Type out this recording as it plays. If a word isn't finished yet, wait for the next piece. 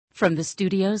From the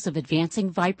studios of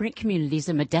Advancing Vibrant Communities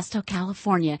in Modesto,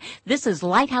 California, this is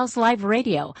Lighthouse Live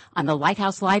Radio on the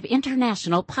Lighthouse Live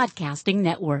International Podcasting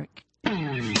Network.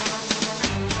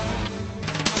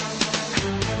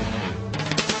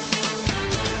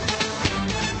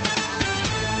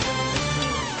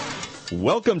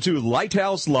 Welcome to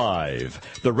Lighthouse Live,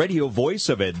 the radio voice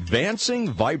of advancing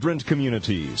vibrant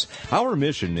communities. Our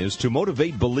mission is to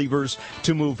motivate believers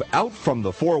to move out from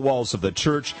the four walls of the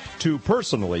church to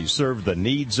personally serve the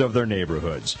needs of their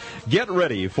neighborhoods. Get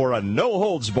ready for a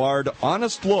no-holds-barred,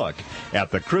 honest look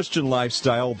at the Christian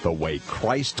lifestyle the way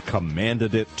Christ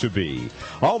commanded it to be.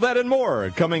 All that and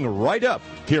more coming right up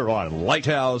here on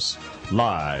Lighthouse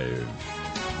Live.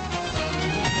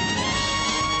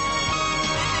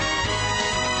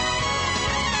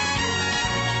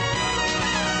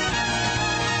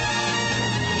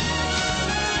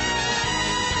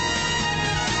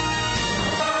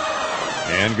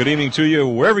 And good evening to you,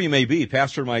 wherever you may be.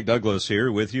 Pastor Mike Douglas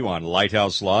here with you on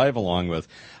Lighthouse Live, along with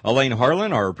Elaine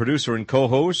Harlan, our producer and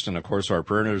co-host, and, of course, our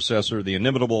prayer intercessor, the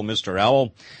inimitable Mr.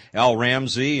 Al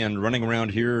Ramsey, and running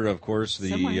around here, of course, the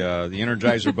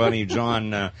Energizer Bunny,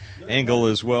 John Engel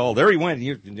as well. There he went.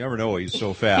 You never know. He's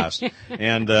so fast.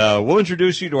 And we'll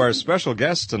introduce you to our special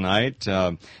guest tonight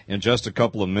in just a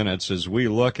couple of minutes as we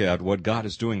look at what God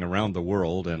is doing around the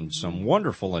world and some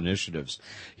wonderful initiatives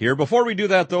here. Before we do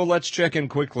that, though, let's check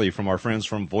in quickly from our friends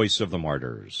from Voice of the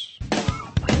Martyrs.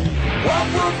 What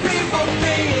will people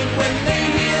think when they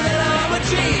hear that I'm a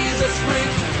Jesus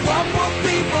freak? What will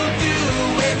people do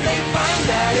when they find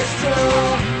that it's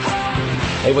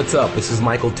true? Hey, what's up? This is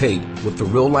Michael Tate with the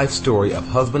real-life story of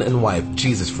husband and wife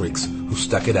Jesus freaks who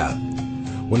stuck it out.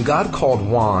 When God called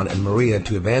Juan and Maria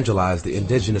to evangelize the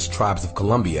indigenous tribes of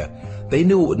Colombia, they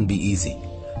knew it wouldn't be easy.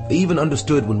 They even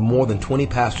understood when more than 20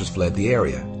 pastors fled the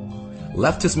area.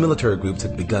 Leftist military groups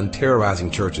had begun terrorizing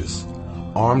churches.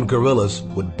 Armed guerrillas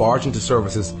would barge into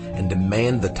services and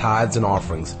demand the tithes and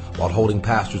offerings while holding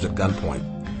pastors at gunpoint.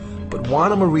 But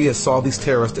Juan and Maria saw these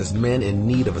terrorists as men in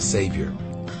need of a savior.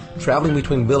 Traveling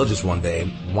between villages one day,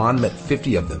 Juan met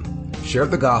 50 of them,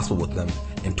 shared the gospel with them,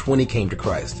 and 20 came to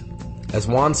Christ. As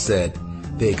Juan said,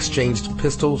 they exchanged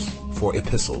pistols for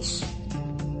epistles.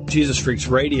 Jesus Freaks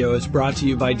Radio is brought to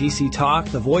you by DC Talk,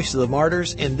 the voice of the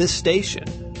martyrs, and this station.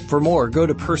 For more, go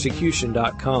to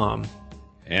persecution.com.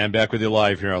 And back with you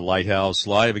live here on Lighthouse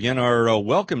Live. Again, our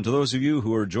welcome to those of you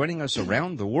who are joining us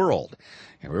around the world.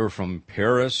 And we were from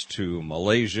Paris to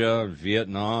Malaysia,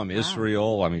 Vietnam,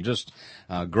 Israel. I mean, just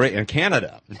great. And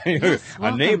Canada. Yes,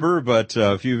 a neighbor, but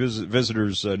a few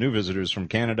visitors, new visitors from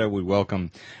Canada. We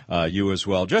welcome you as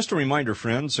well. Just a reminder,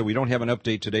 friends, so we don't have an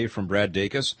update today from Brad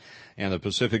Dacus and the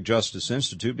Pacific Justice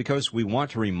Institute, because we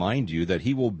want to remind you that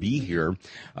he will be here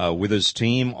with his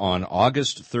team on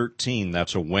August 13.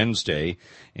 That's a Wednesday,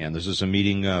 and this is a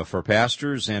meeting for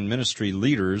pastors and ministry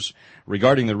leaders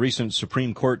regarding the recent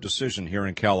Supreme Court decision here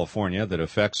in California that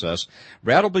affects us.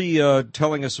 Brad will be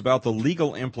telling us about the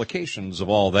legal implications of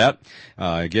all that.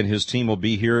 Again, his team will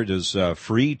be here. It is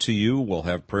free to you. We'll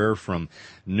have prayer from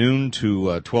noon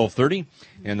to 12:30.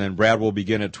 And then Brad will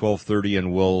begin at 12:30,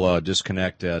 and we'll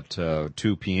disconnect at 2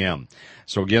 p.m.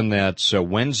 So again, that's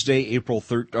Wednesday,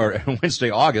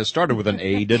 Wednesday, August. Started with an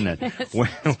A, didn't it?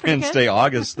 Wednesday,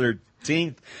 August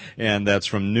 13th, and that's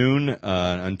from noon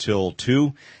until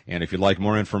 2. And if you'd like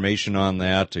more information on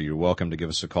that, you're welcome to give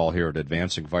us a call here at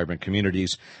Advancing Vibrant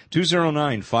Communities,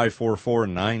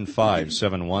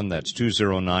 209-544-9571. That's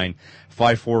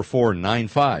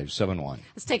 209-544-9571.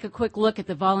 Let's take a quick look at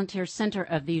the Volunteer Center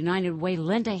of the United Way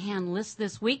Linda Hand list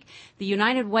this week. The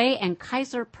United Way and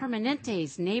Kaiser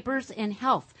Permanente's Neighbors in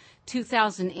Health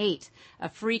 2008, a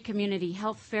free community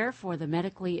health fair for the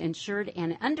medically insured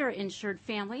and underinsured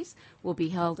families, will be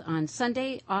held on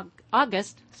Sunday,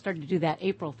 August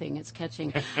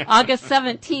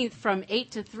 17th from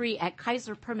 8 to 3 at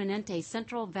Kaiser Permanente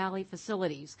Central Valley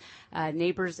Facilities.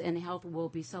 Neighbors in Health will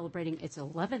be celebrating its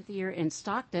 11th year in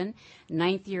Stockton,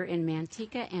 9th year in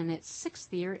Manteca, and its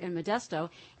 6th year in Modesto.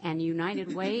 And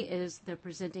United Way is the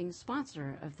presenting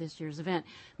sponsor of this year's event.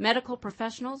 Medical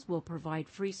professionals will provide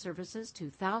free services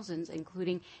to thousands,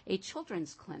 including a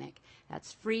children's clinic.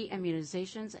 That's free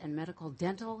immunizations and medical,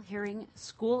 dental, hearing,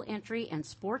 school entry, and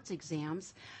sports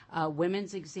exams,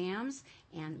 women's exams,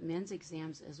 and men's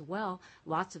exams as well.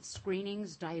 Lots of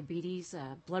screenings, diabetes,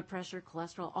 blood pressure,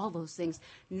 cholesterol, all those things.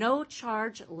 No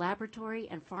charge laboratory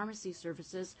and pharmacy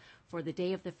services for the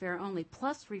day of the fair only,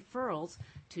 plus referrals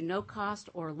to no-cost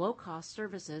or low-cost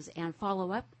services and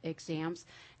follow-up exams.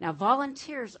 Now,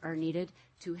 volunteers are needed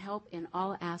to help in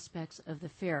all aspects of the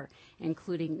fair,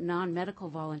 including non-medical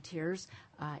volunteers,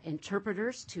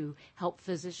 interpreters to help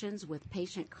physicians with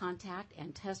patient contact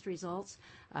and test results,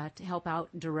 to help out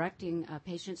directing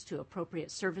patients to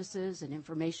appropriate services and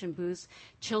information booths,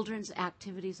 children's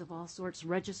activities of all sorts,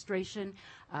 registration,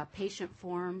 patient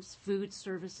forms, food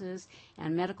services,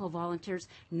 and medical volunteers.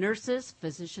 Nurses,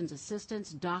 physician's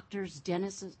assistants, doctors,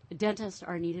 dentists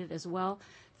are needed as well.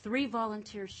 3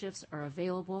 volunteer shifts are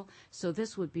available, so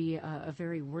this would be a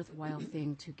very worthwhile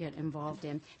thing to get involved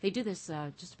in. They do this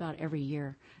just about every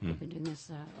year. They've been doing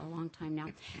this a long time now.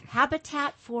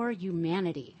 Habitat for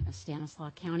Humanity,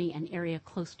 Stanislaus County, an area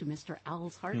close to Mr.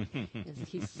 Owl's heart. As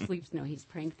he sleeps, no, he's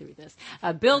praying through this.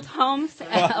 Build homes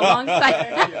alongside,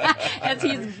 as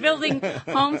he's building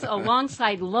homes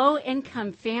alongside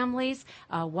low-income families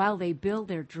while they build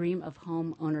their dream of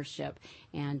home ownership.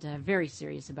 And very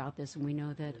serious about this, and we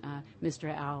know that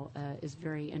Mr. Owl is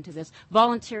very into this.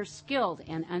 Volunteers, skilled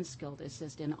and unskilled,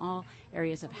 assist in all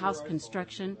areas of house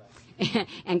construction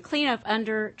and clean up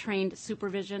under trained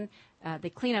supervision. They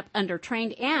clean up under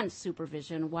trained and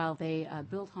supervision while they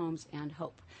build homes and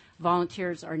hope.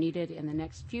 Volunteers are needed in the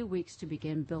next few weeks to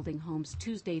begin building homes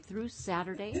Tuesday through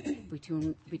Saturday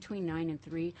between 9 and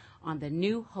 3 on the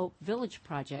New Hope Village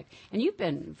project. And you've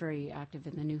been very active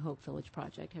in the New Hope Village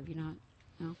project, have you not?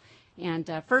 No. And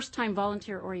first-time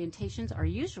volunteer orientations are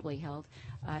usually held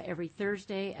every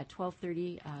Thursday at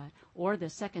 12:30 or the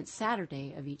second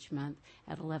Saturday of each month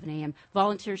at 11 a.m.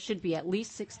 Volunteers should be at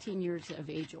least 16 years of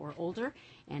age or older,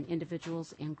 and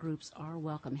individuals and groups are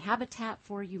welcome. Habitat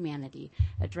for Humanity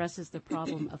addresses the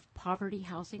problem of poverty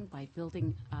housing by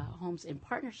building homes in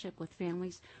partnership with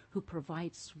families who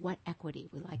provide sweat equity,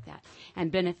 we like that,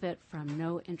 and benefit from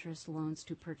no-interest loans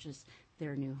to purchase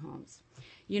their new homes.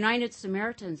 United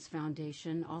Samaritans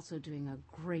Foundation also doing a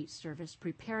great service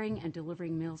preparing and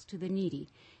delivering meals to the needy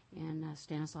in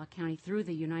Stanislaus County through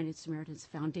the United Samaritans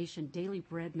Foundation Daily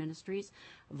Bread Ministries.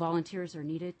 Volunteers are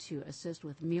needed to assist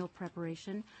with meal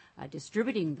preparation,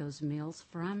 distributing those meals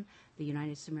from the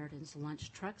United Samaritans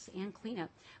lunch trucks, and cleanup.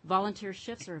 Volunteer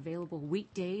shifts are available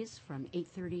weekdays from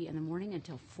 8:30 in the morning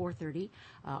until 4:30.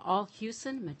 All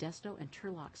Houston, Modesto, and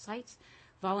Turlock sites.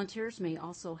 Volunteers may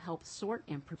also help sort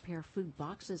and prepare food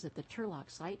boxes at the Turlock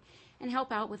site and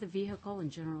help out with the vehicle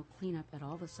and general cleanup at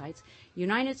all the sites.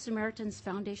 United Samaritans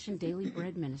Foundation Daily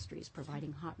Bread Ministries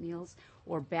providing hot meals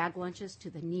or bag lunches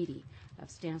to the needy of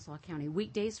Stanislaus County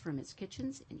weekdays from its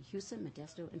kitchens in Houston,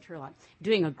 Modesto, and Turlock.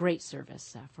 Doing a great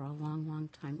service for a long, long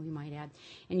time, we might add.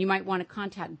 And you might want to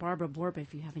contact Barbara Borba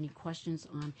if you have any questions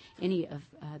on any of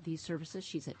these services.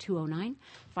 She's at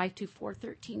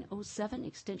 209-524-1307,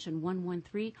 extension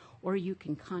 113, or you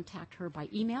can contact her by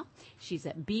email. She's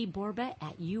at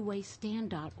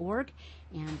bborba@uwastand.org,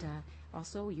 and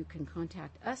also, you can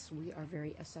contact us. We are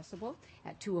very accessible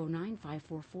at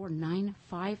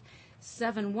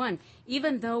 209-544-9571.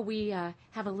 Even though we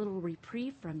have a little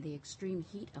reprieve from the extreme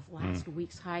heat of last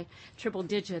week's high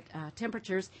triple-digit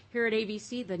temperatures, here at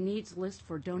ABC, the needs list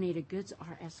for donated goods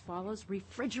are as follows.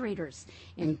 Refrigerators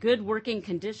in good working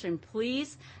condition,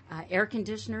 please. Air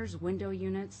conditioners, window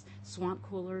units, swamp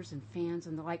coolers, and fans,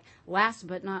 and the like. Last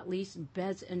but not least,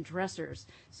 beds and dressers.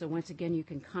 So once again, you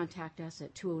can contact us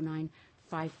at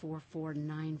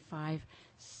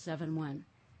 209-544-9571.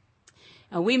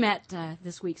 We met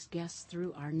this week's guests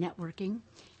through our networking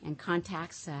and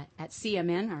contacts at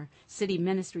CMN, our City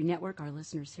Ministry Network. Our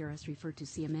listeners hear us refer to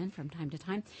CMN from time to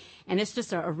time. And it's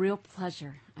just a real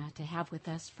pleasure to have with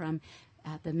us from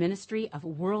the Ministry of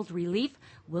World Relief,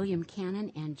 William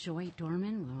Cannon and Joy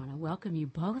Dorman. We want to welcome you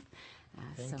both.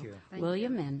 Thank you.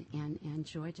 William and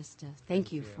Joy, just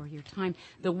thank you for your time.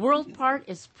 The world part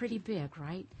is pretty big,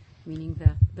 right? Meaning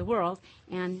the world,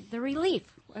 and the relief.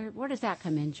 Where does that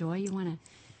come in, Joy? You want to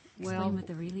explain what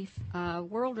the relief?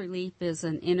 World Relief is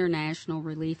an international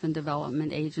relief and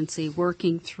development agency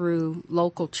working through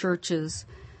local churches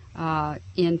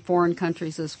in foreign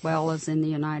countries as well as in the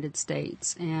United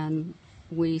States. And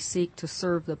we seek to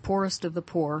serve the poorest of the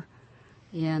poor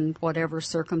in whatever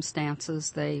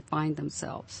circumstances they find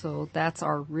themselves. So that's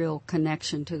our real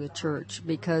connection to the church,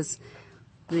 because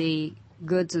the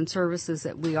goods and services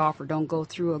that we offer don't go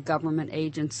through a government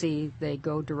agency. They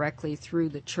go directly through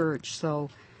the church. So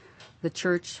the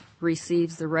church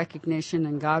receives the recognition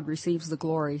and God receives the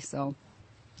glory. So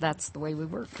that's the way we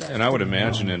work. And I would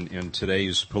imagine in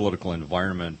today's political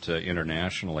environment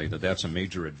internationally that that's a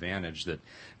major advantage, that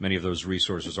many of those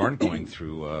resources aren't going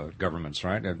through governments,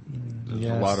 right? There's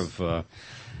Yes.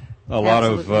 a lot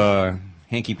of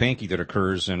hanky-panky that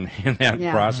occurs in that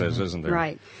process, isn't there?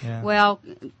 Right. Yeah. Well,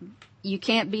 you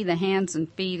can't be the hands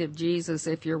and feet of Jesus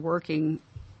if you're working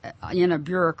in a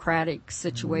bureaucratic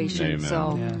situation. Amen.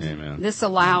 So Yes. Amen. this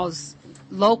allows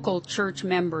local church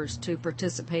members to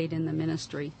participate in the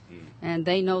ministry. And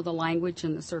they know the language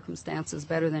and the circumstances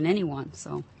better than anyone.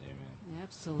 So,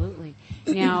 absolutely.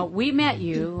 Now, we met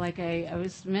you, like I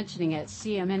was mentioning, at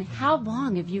CMN. How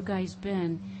long have you guys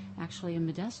been actually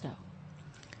in Modesto?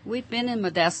 we've been in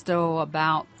Modesto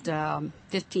about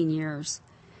 15 years.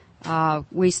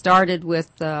 We started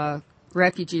with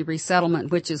refugee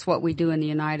resettlement, which is what we do in the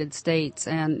United States,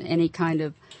 and any kind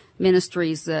of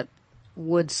ministries that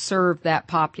would serve that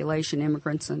population,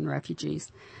 immigrants and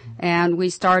refugees. And we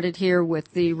started here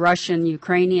with the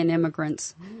Russian-Ukrainian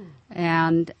immigrants,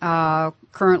 and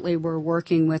currently we're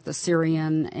working with the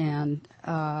Syrian and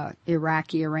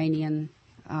Iraqi-Iranian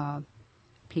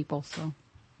people. So.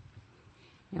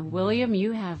 Now, William,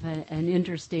 you have an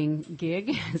interesting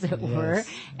gig, as it were,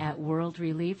 at World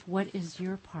Relief. What is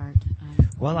your part?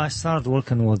 Well, I started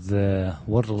working with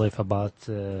World Relief about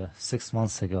 6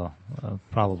 months ago,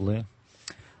 probably.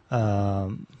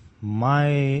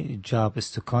 My job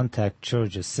is to contact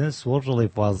churches. Since World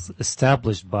Relief was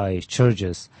established by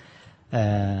churches,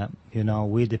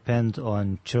 we depend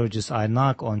on churches. I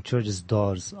knock on churches'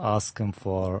 doors, ask them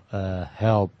for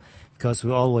help, because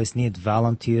we always need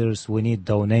volunteers, we need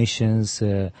donations,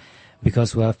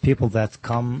 because we have people that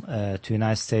come to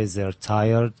United States, they're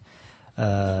tired,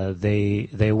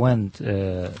 they went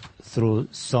through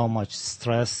so much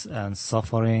stress and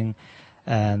suffering,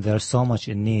 and they're so much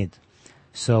in need.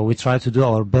 So we try to do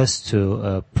our best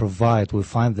to provide. We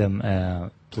find them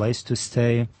a place to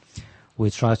stay.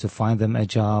 We try to find them a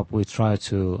job. We try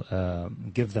to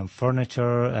give them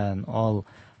furniture and all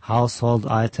household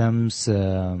items.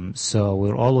 So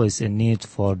we're always in need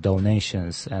for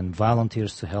donations and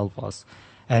volunteers to help us.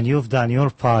 And you've done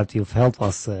your part. You've helped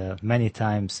us many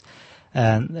times.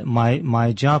 And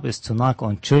my job is to knock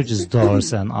on churches'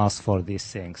 doors and ask for these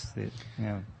things.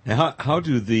 Now, how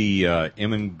do the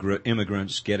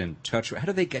immigrants get in touch? How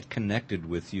do they get connected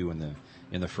with you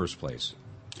in the first place?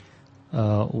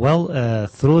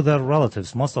 Through their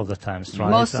relatives, most of the times, right?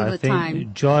 Most of the I think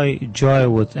time. Joy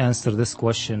would answer this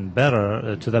question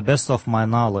better. To the best of my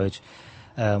knowledge,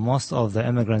 most of the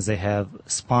immigrants, they have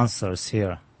sponsors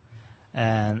here.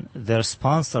 And their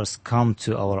sponsors come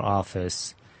to our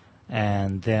office.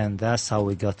 And then that's how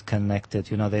we got connected.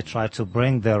 They try to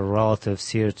bring their relatives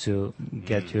here to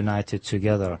get united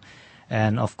together.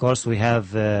 And, of course, we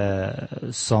have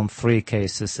some free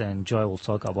cases, and Joy will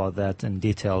talk about that in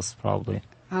details probably.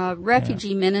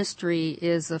 Refugee ministry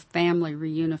is a family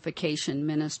reunification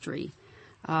ministry.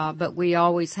 But we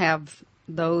always have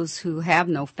those who have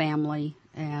no family,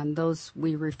 and those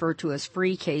we refer to as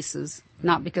free cases,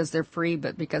 not because they're free,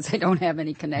 but because they don't have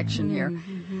any connection here.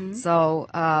 Mm-hmm. So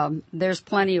there's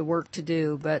plenty of work to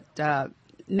do. But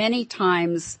many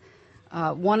times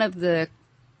one of the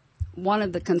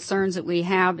concerns that we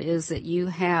have is that you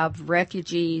have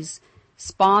refugees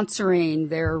sponsoring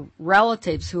their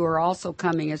relatives who are also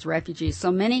coming as refugees.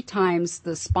 So many times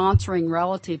the sponsoring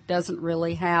relative doesn't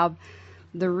really have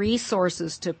the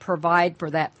resources to provide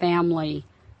for that family,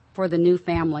 for the new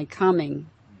family coming,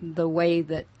 the way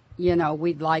that,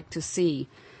 we'd like to see.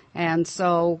 And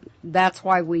so that's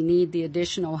why we need the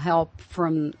additional help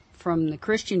from the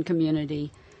Christian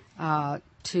community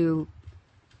to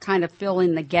kind of fill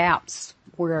in the gaps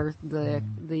where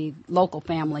the local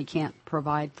family can't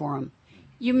provide for them.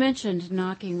 You mentioned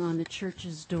knocking on the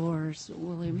church's doors,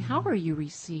 William. How are you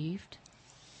received?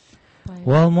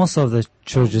 Well, most of the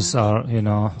churches are,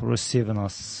 receiving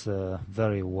us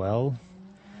very well.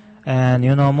 And,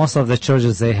 most of the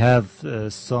churches, they have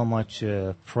so much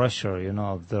pressure,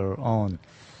 of their own.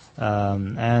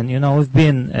 And, we've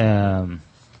been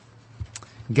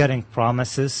getting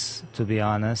promises, to be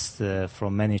honest,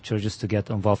 from many churches to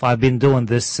get involved. I've been doing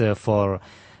this for,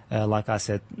 like I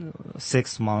said,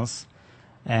 6 months.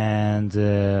 And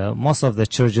most of the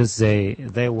churches,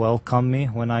 they welcome me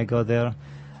when I go there.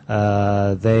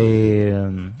 They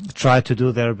try to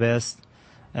do their best.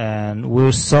 And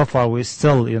we're still,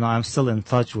 I'm still in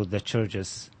touch with the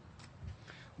churches.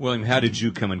 William, how did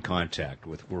you come in contact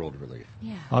with World Relief?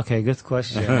 Yeah. Okay, good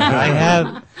question. I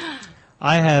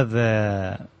have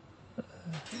a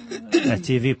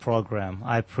TV program.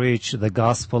 I preach the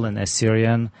gospel in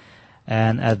Assyrian,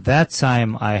 and at that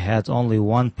time I had only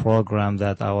one program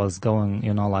that I was going,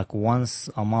 like once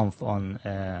a month on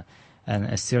an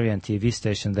Assyrian TV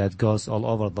station that goes all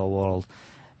over the world.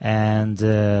 And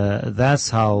that's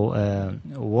how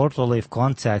World Relief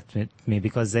contacted me,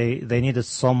 because they needed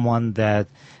someone that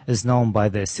is known by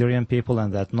the Assyrian people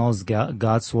and that knows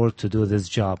God's word to do this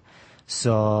job.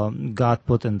 So God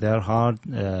put in their heart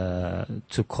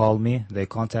to call me. They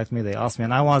contacted me. They asked me.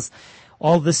 And I was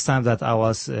all this time that I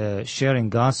was sharing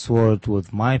God's word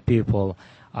with my people,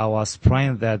 I was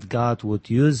praying that God would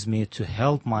use me to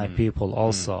help my people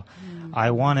also.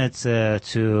 I wanted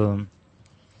to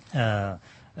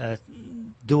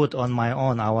do it on my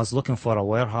own. I was looking for a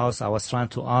warehouse. I was trying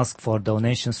to ask for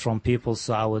donations from people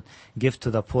so I would give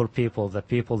to the poor people, the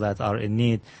people that are in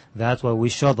need. That way we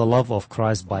show the love of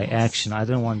Christ by action. I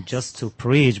didn't want just to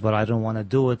preach, but I didn't want to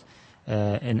do it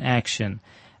in action.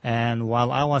 And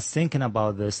while I was thinking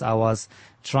about this, I was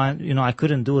trying, I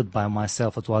couldn't do it by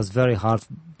myself. It was very hard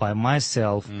by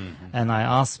myself. And I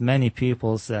asked many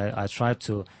people, I tried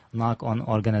to knock on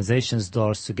organizations'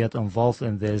 doors to get involved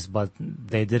in this, but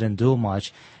they didn't do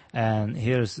much. And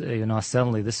here's,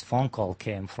 suddenly this phone call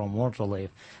came from World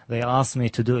Relief. They asked me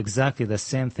to do exactly the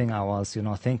same thing I was,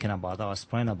 thinking about. I was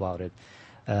praying about it.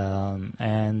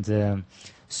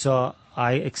 So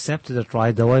I accepted it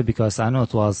right away because I know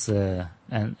it was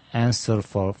an answer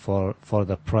for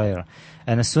the prayer.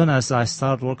 And as soon as I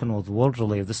started working with World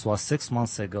Relief, this was 6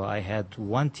 months ago, I had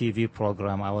one TV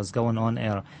program. I was going on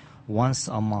air once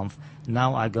a month.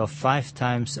 Now I go 5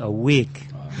 times a week,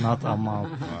 not a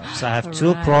month. So I have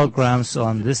 2 programs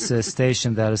on this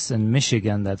station that is in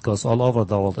Michigan that goes all over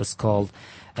the world. It's called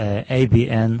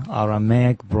ABN,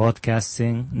 Aramaic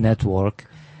Broadcasting Network.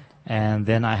 And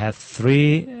then I have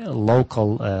 3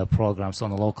 local programs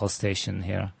on a local station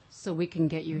here. So we can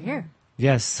get you here.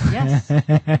 Yes. Yes.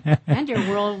 And you're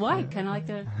worldwide, kind of like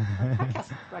the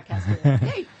broadcaster.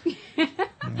 Hey.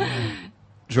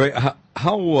 Joy,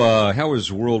 how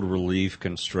is World Relief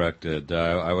constructed?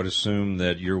 I would assume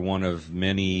that you're one of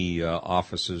many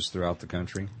offices throughout the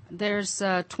country. There's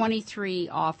 23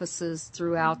 offices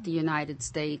throughout the United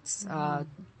States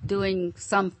doing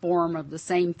some form of the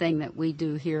same thing that we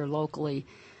do here locally.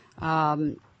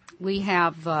 We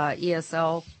have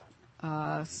ESL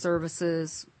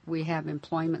services. We have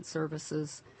employment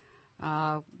services.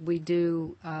 We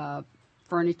do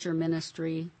furniture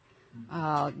ministry.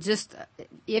 Just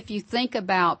if you think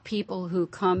about people who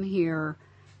come here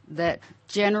that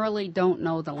generally don't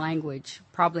know the language,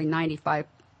 probably 95%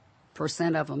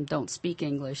 of them don't speak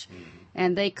English,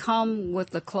 and they come with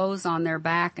the clothes on their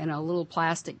back and a little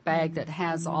plastic bag that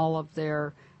has all of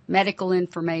their medical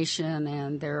information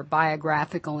and their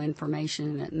biographical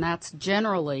information, and that's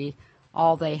generally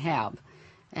all they have.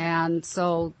 And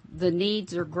so the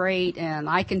needs are great, and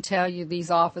I can tell you these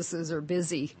offices are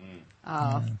busy.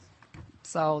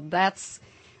 So that's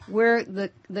where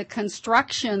the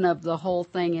construction of the whole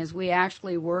thing is. We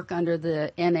actually work under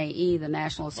the NAE, the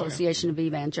National Association of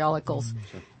Evangelicals,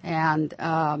 and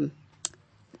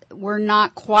we're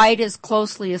not quite as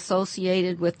closely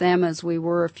associated with them as we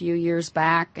were a few years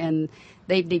back, and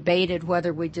they've debated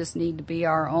whether we just need to be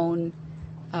our own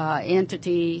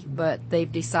entity, but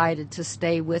they've decided to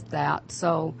stay with that.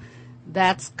 So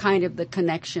that's kind of the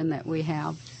connection that we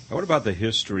have. What about the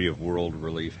history of World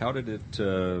Relief? How did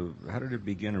it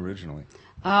begin originally?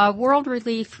 World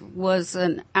Relief was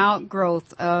an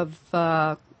outgrowth of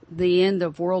the end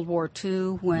of World War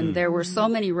II, when there were so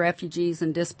many refugees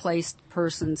and displaced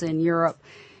persons in Europe,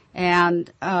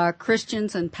 and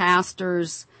Christians and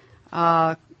pastors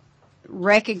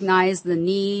recognized the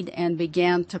need and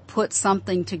began to put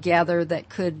something together that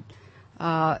could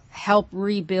help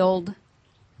rebuild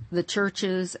the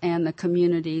churches and the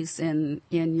communities in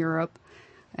Europe.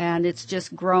 And it's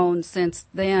just grown since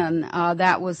then.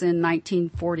 That was in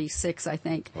 1946, I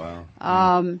think. Wow.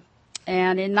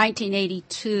 And in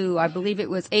 1982, I believe it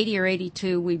was 80 or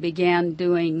 82, we began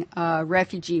doing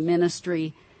refugee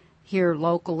ministry here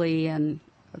locally and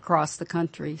across the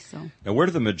country. So now, where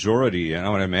do the majority, and I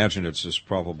would imagine it's just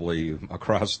probably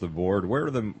across the board, where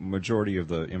are the majority of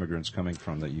the immigrants coming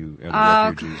from that you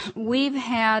have refugees? We've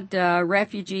had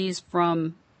refugees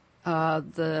from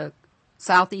the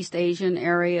Southeast Asian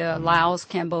area, Laos,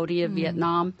 Cambodia,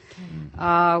 Vietnam.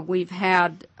 We've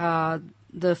had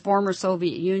the former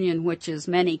Soviet Union, which is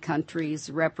many countries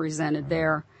represented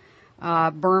there,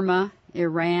 Burma,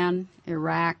 Iran,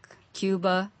 Iraq,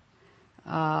 Cuba,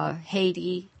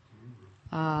 Haiti,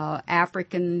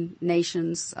 African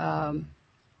nations,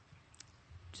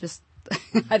 just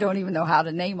I don't even know how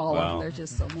to name all of them. There's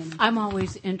just so many. I'm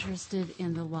always interested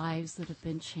in the lives that have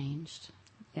been changed.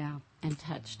 Yeah. And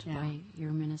touched by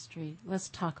your ministry. Let's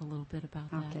talk a little bit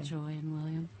about that, Joy and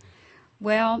William.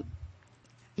 Well,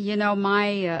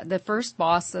 my the first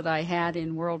boss that I had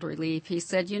in World Relief, he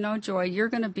said, Joy, you're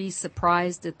going to be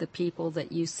surprised at the people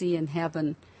that you see in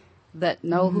heaven that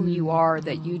know who you are,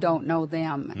 that you don't know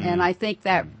them. And I think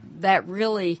that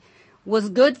really was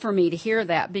good for me to hear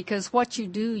that, because what you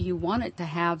do, you want it to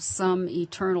have some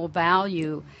eternal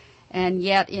value. And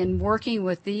yet in working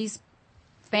with these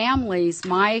families,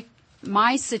 my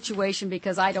situation,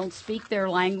 because I don't speak their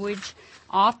language,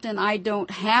 often I don't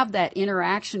have that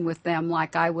interaction with them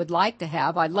like I would like to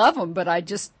have. I love them, but I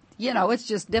just, it's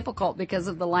just difficult because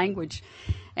of the language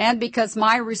and because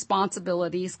my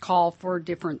responsibilities call for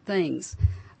different things.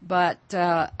 But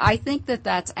I think that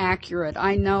that's accurate.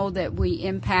 I know that we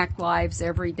impact lives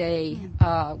every day.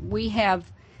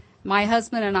 My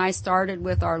husband and I started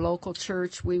with our local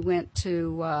church. We went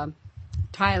to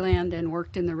Thailand and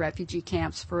worked in the refugee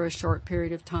camps for a short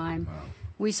period of time. Wow.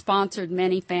 We sponsored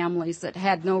many families that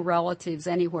had no relatives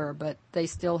anywhere, but they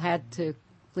still had to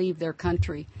leave their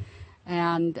country.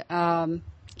 And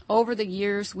over the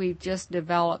years, we've just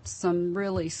developed some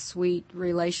really sweet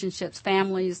relationships,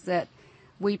 families that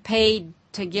we paid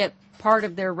to get part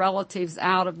of their relatives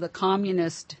out of the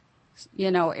communist,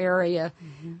 area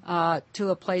to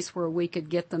a place where we could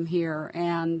get them here.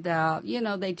 And,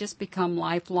 they just become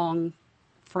lifelong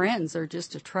friends. They're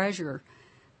just a treasure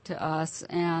to us,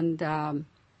 and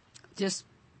just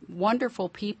wonderful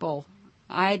people.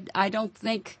 I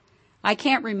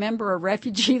can't remember a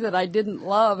refugee that I didn't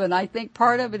love, and I think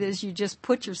part of it is you just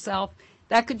put yourself,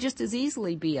 that could just as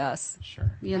easily be us.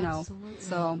 Sure. Absolutely.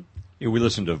 So. We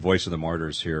listened to Voice of the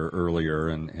Martyrs here earlier,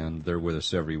 and they're with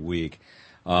us every week.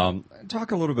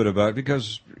 Talk a little bit about,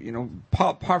 because,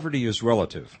 poverty is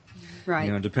relative.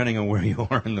 Right. Depending on where you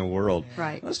are in the world.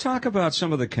 Right. Let's talk about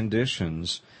some of the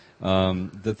conditions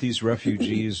that these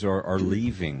refugees are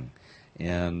leaving,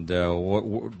 and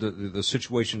what the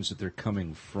situations that they're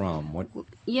coming from.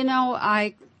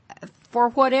 For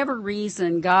whatever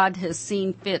reason, God has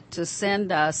seen fit to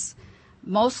send us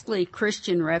mostly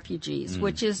Christian refugees,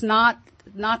 which is not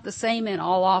the same in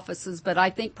all offices, but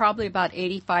I think probably about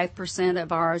 85%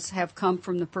 of ours have come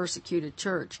from the persecuted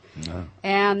church. No.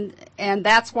 And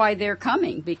that's why they're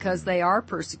coming, because they are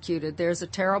persecuted. There's a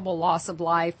terrible loss of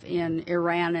life in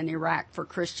Iran and Iraq for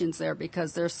Christians there,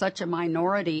 because there's such a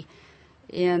minority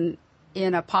in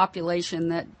a population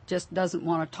that just doesn't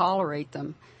want to tolerate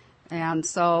them. And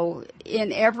so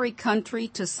in every country,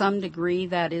 to some degree,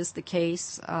 that is the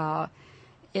case.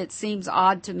 It seems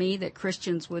odd to me that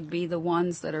Christians would be the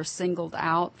ones that are singled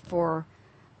out for,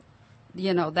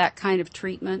 that kind of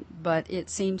treatment, but it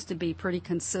seems to be pretty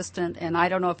consistent. And I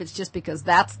don't know if it's just because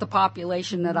that's the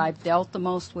population that I've dealt the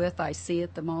most with. I see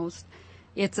it the most.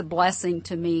 It's a blessing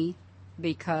to me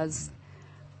because,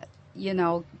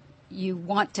 you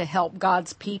want to help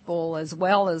God's people as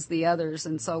well as the others.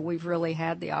 And so we've really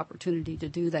had the opportunity to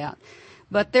do that.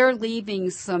 But they're leaving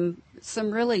some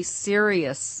really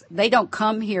serious. They don't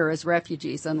come here as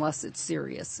refugees unless it's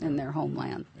serious in their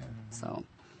homeland. So,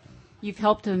 you've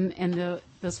helped them in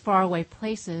those faraway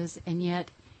places, and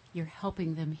yet you're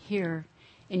helping them here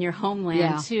in your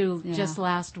homeland too. Yeah. Just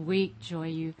last week, Joy,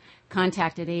 you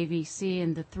contacted AVC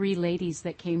and the 3 ladies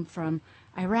that came from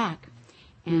Iraq,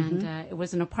 and it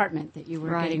was an apartment that you were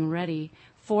getting ready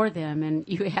for them, and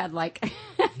you had like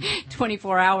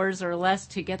 24 hours or less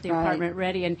to get the apartment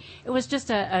ready, and it was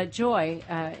just a joy,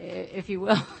 if you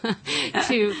will,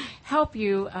 to help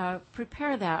you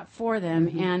prepare that for them.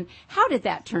 And how did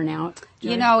that turn out,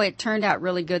 Joy? It turned out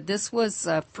really good. This was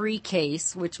a free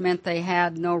case, which meant they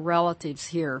had no relatives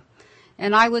here.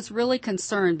 And I was really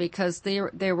concerned because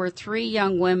there were 3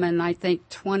 young women, I think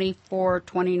 24,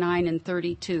 29, and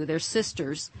 32. They're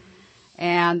sisters.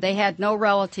 And they had no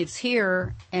relatives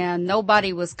here, and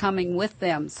nobody was coming with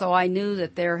them. So I knew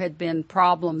that there had been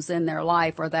problems in their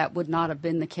life, or that would not have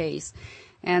been the case.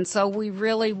 And so we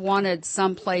really wanted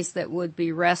some place that would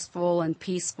be restful and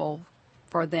peaceful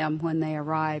for them when they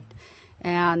arrived.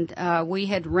 And we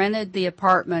had rented the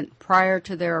apartment prior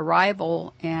to their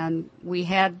arrival, and we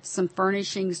had some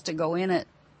furnishings to go in it,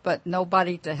 but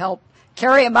nobody to help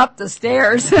carry them up the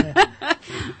stairs.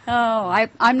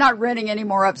 I'm not renting any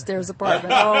more upstairs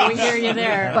apartments. Oh, we hear you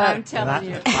there. But I'm telling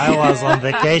you. I was on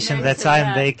vacation that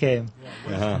time they came.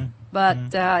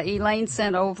 But Elaine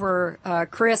sent over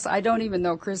Chris. I don't even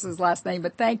know Chris's last name,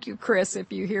 but thank you, Chris,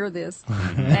 if you hear this.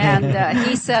 And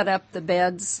he set up the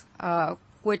beds,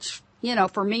 which,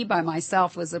 for me by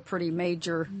myself was a pretty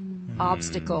major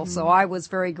obstacle. So I was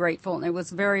very grateful, and it was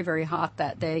very, very hot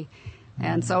that day.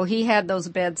 And so he had those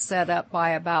beds set up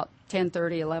by about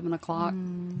 10:30, 11 o'clock.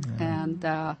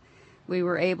 And we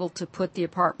were able to put the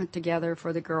apartment together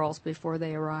for the girls before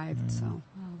they arrived. So,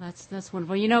 that's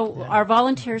wonderful. Our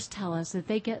volunteers tell us that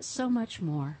they get so much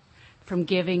more from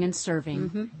giving and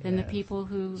serving than the people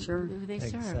who they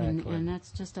serve. And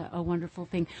that's just a wonderful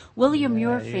thing. William,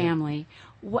 your family,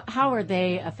 how are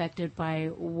they affected by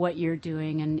what you're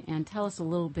doing? And tell us a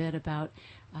little bit about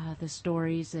the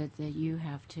stories that you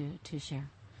have to share.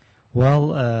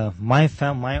 Well, my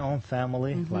own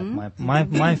family, like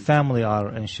my family are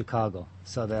in Chicago,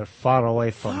 so they're far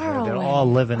away from here. They're all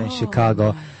living in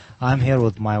Chicago. I'm here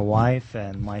with my wife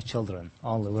and my children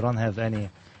only. We don't have any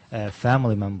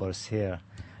family members here.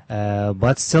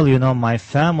 But still, my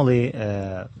family,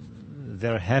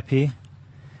 they're happy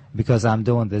because I'm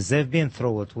doing this. They've been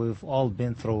through it. We've all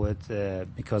been through it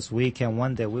because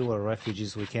one day we were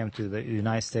refugees. We came to the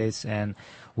United States, and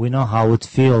we know how it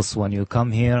feels when you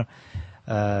come here.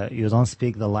 You don't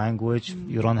speak the language.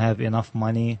 You don't have enough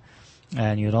money,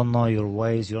 and you don't know your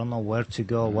ways. You don't know where to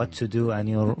go, what to do, and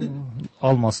you're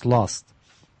almost lost.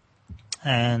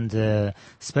 And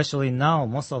especially now,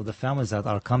 most of the families that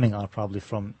are coming are probably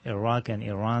from Iraq and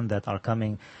Iran that are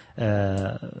coming,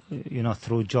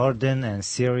 through Jordan and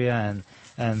Syria,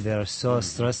 and they're so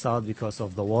stressed out because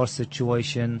of the war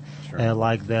situation. Sure.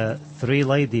 Like the three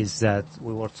ladies that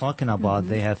we were talking about,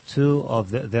 they have two of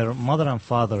their mother and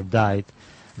father died.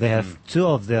 They have two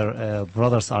of their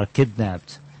brothers are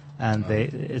kidnapped. And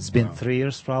it's been 3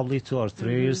 years, probably 2 or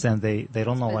 3 years, and they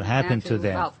don't know what happened to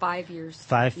them. About 5 years.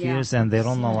 5 years, and they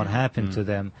don't know what happened to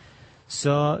them.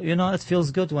 So, it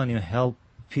feels good when you help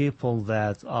people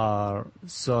that are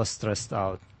so stressed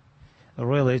out.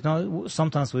 Really,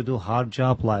 sometimes we do hard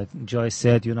job, like Joy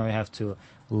said, you have to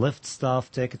lift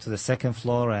stuff, take it to the second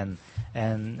floor, and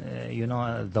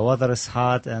the weather is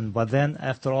hot, but then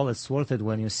after all, it's worth it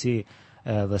when you see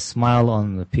the smile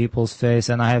on the people's face.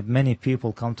 And I have many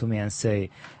people come to me and say,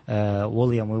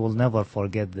 William, we will never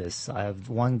forget this. I have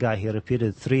one guy, he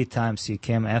repeated 3 times, he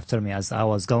came after me as I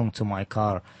was going to my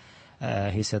car.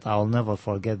 He said, I'll never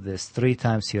forget this. 3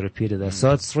 times he repeated it.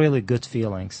 So it's really good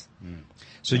feelings.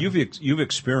 So you've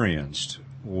experienced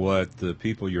what the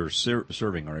people you're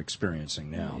serving are experiencing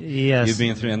now. Yes. You've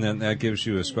been through, and then that gives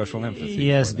you a special empathy.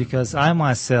 Yes, because I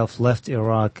myself left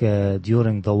Iraq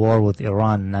during the war with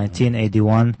Iran in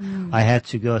 1981. I had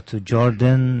to go to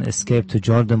Jordan, escape to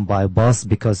Jordan by bus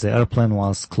because the airplane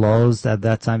was closed at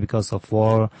that time because of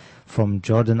war. From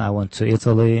Jordan, I went to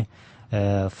Italy.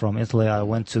 From Italy, I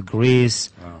went to Greece.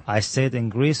 Wow. I stayed in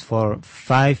Greece for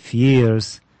 5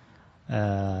 years.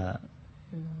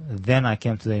 Then I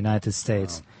came to the United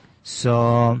States. Wow.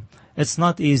 So it's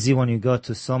not easy when you go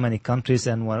to so many countries,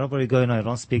 and wherever you go, you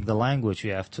don't speak the language.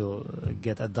 You have to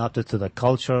get adapted to the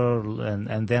culture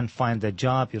and then find a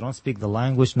job. You don't speak the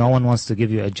language. No one wants to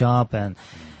give you a job, and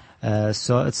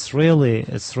so it's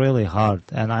really hard.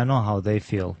 And I know how they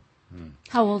feel.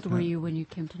 How old were you when you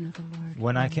came to know the Lord?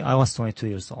 When I came, I was 22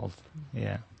 years old.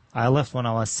 Yeah. I left when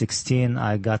I was 16.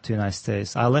 I got to the United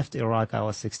States. I left Iraq. I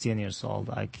was 16 years old.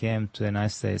 I came to the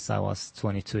United States. I was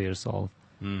 22 years old.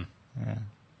 Yeah.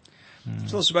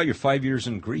 Tell us about your 5 years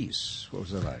in Greece. What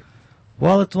was that like?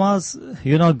 Well, it was,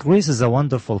 Greece is a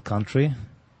wonderful country.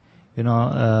 At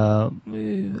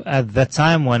the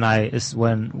time when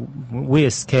we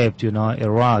escaped,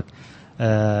 Iraq,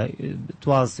 it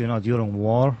was, during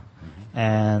war,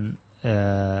 and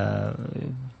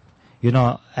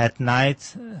at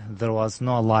night there was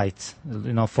no light.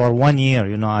 For 1 year,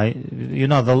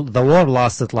 the war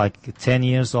lasted like 10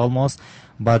 years almost,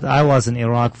 but I was in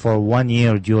Iraq for 1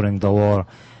 year during the war.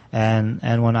 And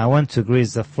when I went to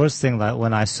Greece, the first thing that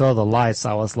when I saw the lights,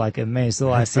 I was like amazed.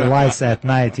 Oh, I see lights at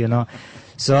night,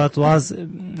 So it was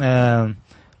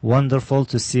wonderful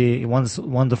to see,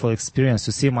 wonderful experience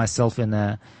to see myself in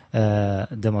a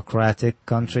democratic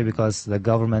country, because the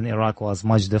government in Iraq was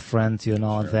much different,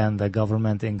 than the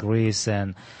government in Greece.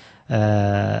 And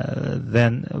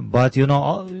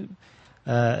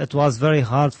it was very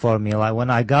hard for me. Like when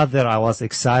I got there, I was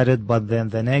excited, but then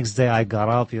the next day I got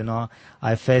up,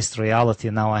 I faced reality.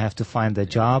 Now I have to find a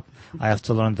job. I have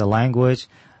to learn the language.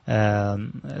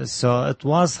 So it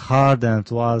was hard, and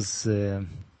it was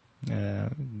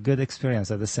good experience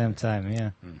at the same time.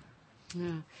 Yeah.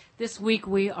 This week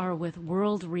we are with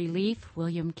World Relief,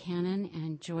 William Cannon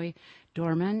and Joy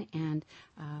Dorman, and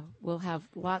we'll have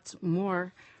lots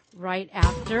more right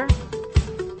after.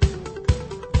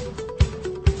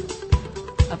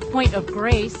 A Point of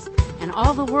Grace and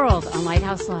All the World on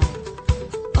Lighthouse Live.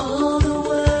 All the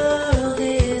world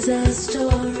is a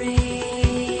story.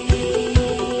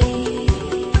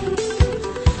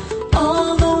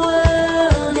 All the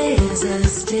world is a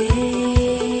stage.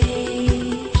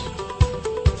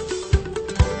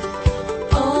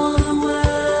 All the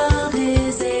world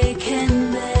is a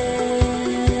canvas.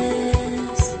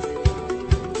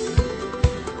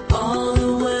 All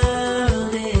the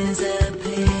world is a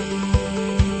page.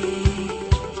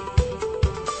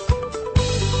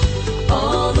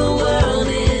 All the world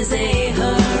is a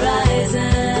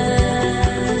horizon.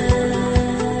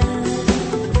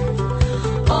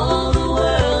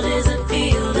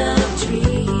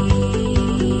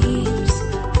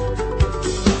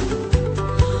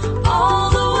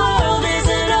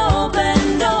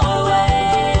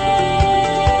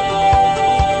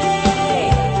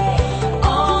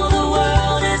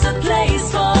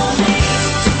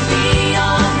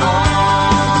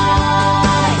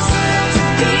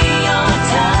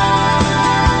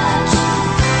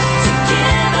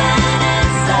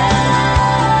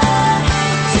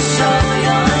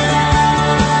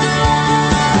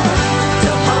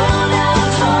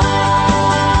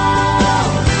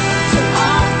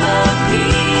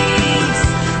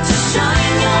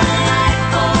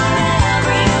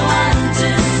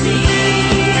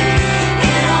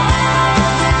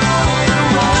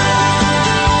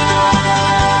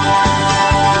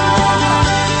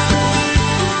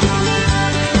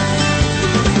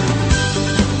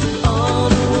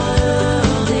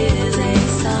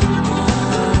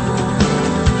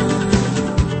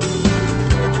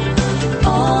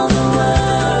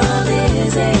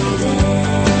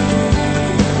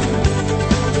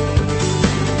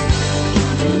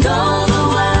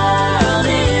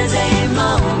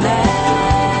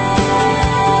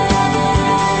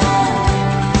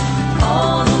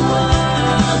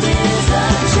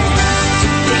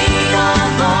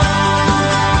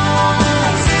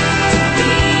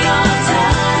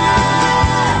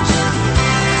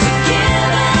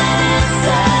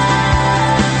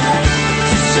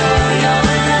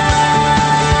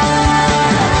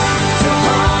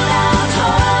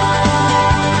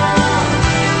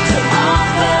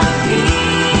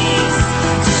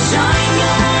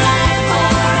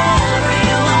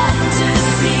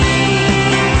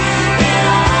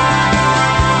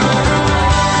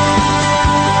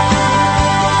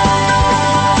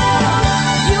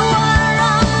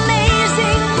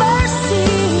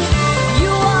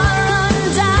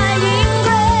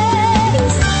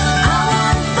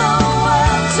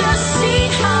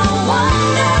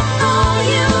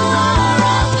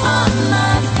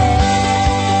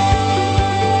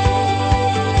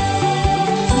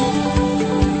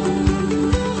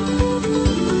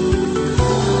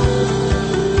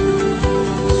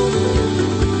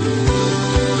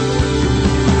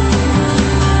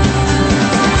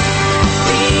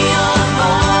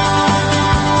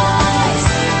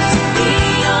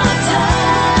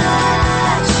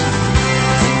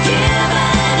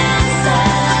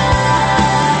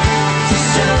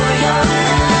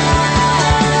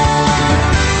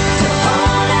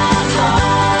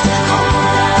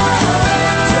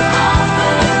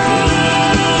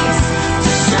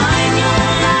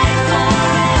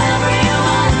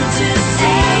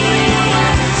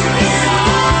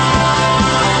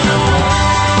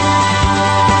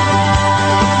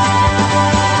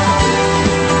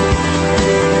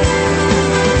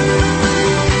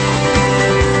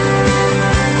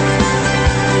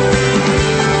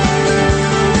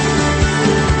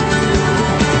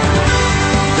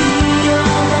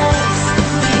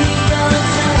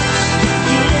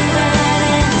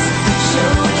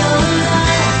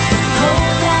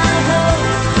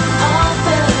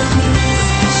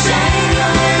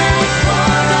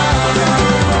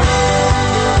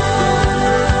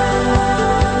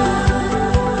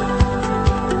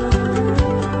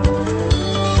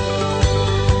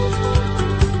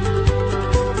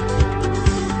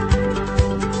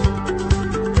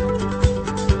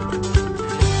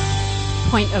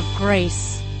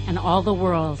 Grace and All the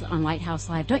World on Lighthouse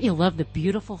Live. Don't you love the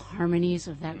beautiful harmonies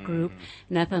of that group?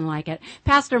 Nothing like it.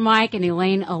 Pastor Mike and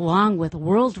Elaine, along with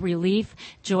World Relief,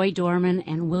 Joy Dorman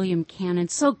and William Cannon.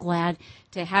 So glad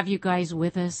to have you guys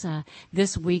with us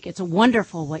this week. It's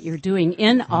wonderful what you're doing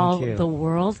in all the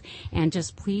world, and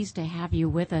just pleased to have you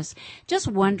with us. Just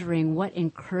wondering what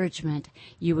encouragement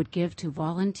you would give to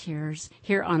volunteers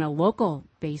here on a local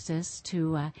basis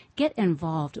to get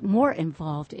involved, more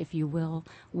involved, if you will,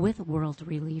 with World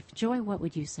Relief. Joy, what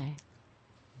would you say?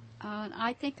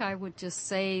 I think I would just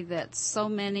say that so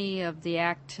many of the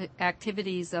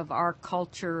activities of our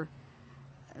culture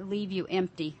leave you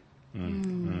empty.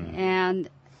 Mm-hmm. And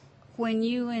when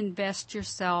you invest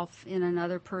yourself in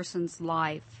another person's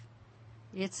life,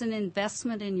 it's an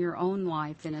investment in your own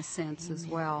life in a sense as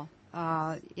well.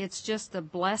 It's just a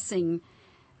blessing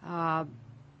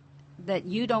that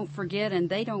you don't forget and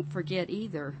they don't forget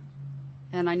either.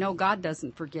 And I know God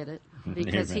doesn't forget it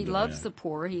because He loves the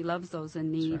poor. He loves those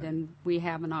in need, right. And we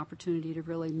have an opportunity to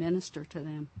really minister to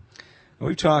them.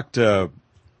 We've talked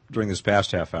during this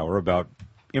past half hour about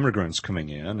immigrants coming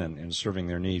in and serving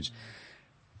their needs.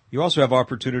 You also have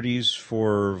opportunities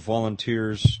for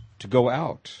volunteers to go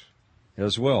out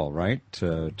as well, right,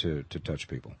 to touch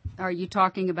people. Are you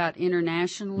talking about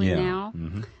internationally now?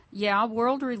 Mm-hmm. Yeah,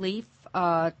 World Relief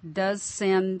does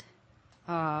send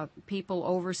people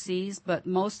overseas, but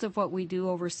most of what we do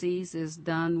overseas is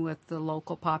done with the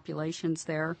local populations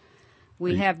there.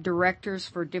 We have directors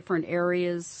for different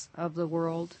areas of the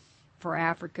world, for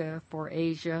Africa, for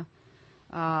Asia,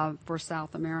 for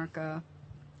South America.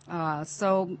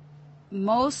 So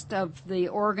most of the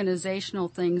organizational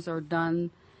things are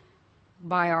done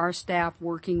by our staff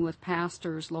working with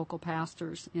pastors, local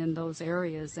pastors in those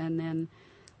areas, and then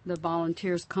the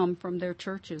volunteers come from their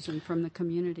churches and from the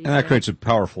community. And that creates a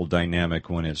powerful dynamic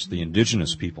when it's the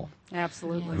indigenous people.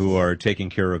 Absolutely. Who are taking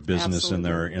care of business in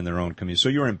their own community. So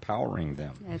you're empowering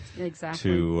them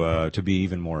to be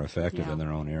even more effective in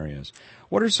their own areas.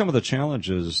 What are some of the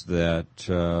challenges that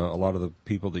a lot of the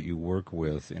people that you work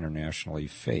with internationally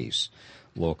face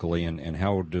locally, and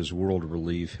how does World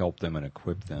Relief help them and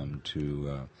equip them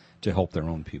to help their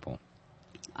own people?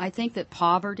 I think that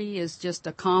poverty is just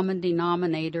a common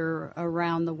denominator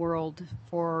around the world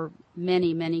for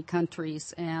many, many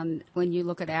countries. And when you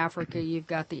look at Africa, you've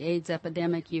got the AIDS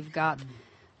epidemic, you've got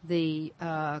the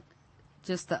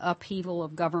just the upheaval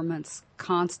of governments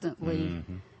constantly.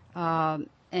 Mm-hmm.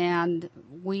 And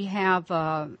we have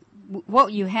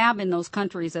what you have in those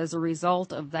countries as a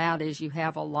result of that is you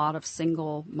have a lot of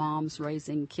single moms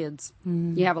raising kids.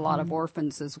 Mm-hmm. You have a lot of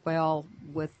orphans as well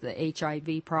with the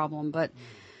HIV problem. But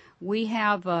we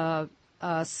have a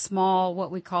small,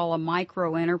 what we call a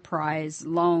micro enterprise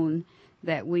loan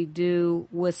that we do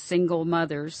with single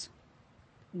mothers.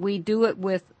 We do it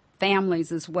with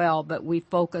families as well, but we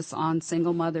focus on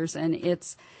single mothers, and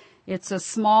it's a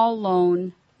small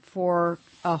loan for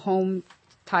a home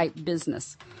type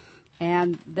business.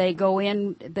 And they go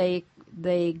in,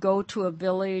 they go to a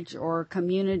village or a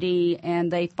community, and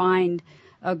they find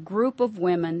a group of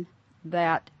women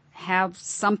that have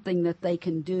something that they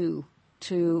can do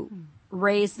to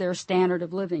raise their standard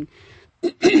of living.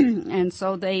 And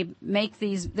so they make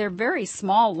they're very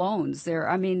small loans. They're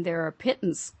a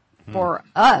pittance for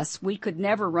us. We could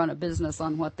never run a business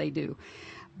on what they do.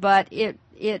 But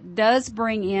it does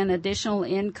bring in additional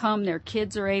income. Their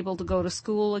kids are able to go to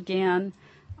school again.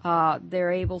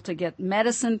 They're able to get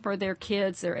medicine for their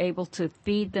kids. They're able to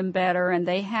feed them better. And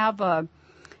they have a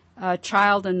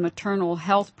child and maternal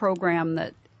health program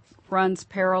that runs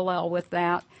parallel with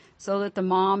that, so that the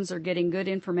moms are getting good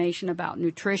information about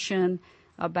nutrition,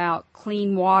 about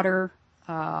clean water,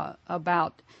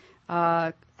 about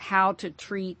how to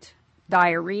treat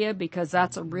diarrhea, because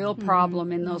that's a real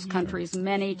problem in those countries.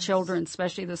 Many children,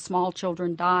 especially the small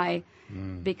children, die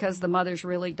because the mothers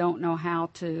really don't know how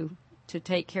to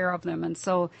take care of them. And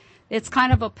so it's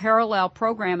kind of a parallel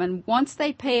program. And once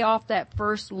they pay off that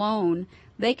first loan,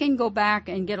 they can go back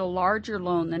and get a larger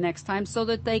loan the next time so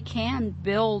that they can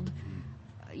build,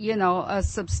 a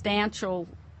substantial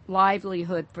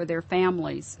livelihood for their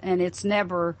families. And it's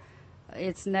never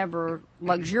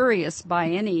luxurious by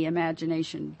any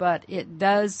imagination, but it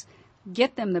does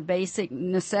get them the basic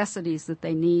necessities that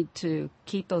they need to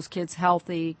keep those kids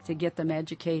healthy, to get them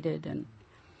educated, and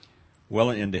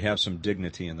to have some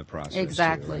dignity in the process.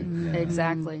 Exactly, too, right?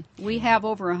 Exactly. We have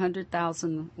over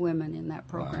 100,000 women in that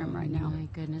program right now. My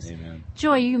goodness. Amen.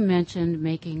 Joy, you mentioned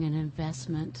making an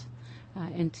investment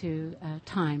into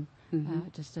time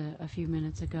just a few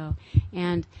minutes ago.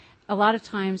 And a lot of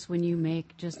times when you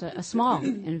make just a small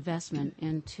investment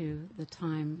into the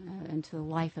time, into the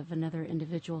life of another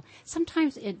individual,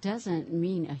 sometimes it doesn't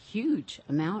mean a huge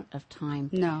amount of time.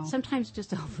 No. Sometimes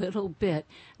just a little bit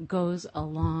goes a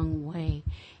long way.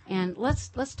 And let's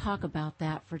talk about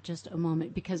that for just a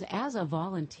moment, because as a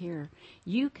volunteer,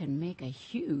 you can make a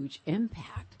huge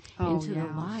impact into the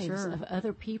lives of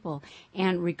other people.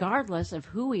 And regardless of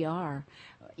who we are,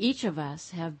 each of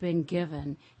us have been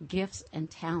given gifts and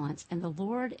talents, and the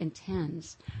Lord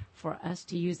intends for us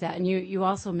to use that. And you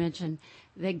also mentioned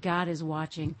that God is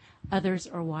watching. Others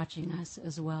are watching us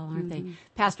as well, aren't they?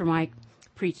 Pastor Mike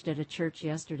preached at a church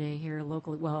yesterday here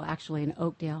locally, well, actually in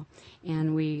Oakdale,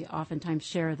 and we oftentimes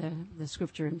share the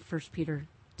scripture in 1 Peter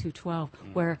 2:12,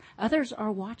 where others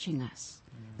are watching us.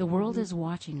 The world is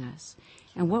watching us.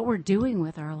 And what we're doing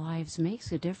with our lives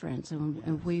makes a difference.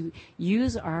 And we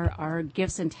use our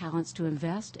gifts and talents to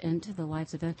invest into the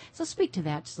lives of others. So speak to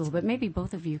that just a little bit. Maybe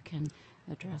both of you can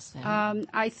address that.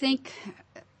 I think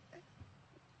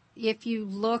if you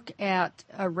look at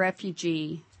a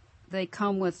refugee, they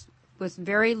come with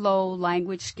very low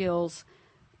language skills,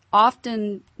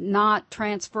 often not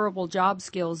transferable job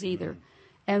skills either.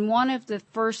 And one of the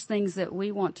first things that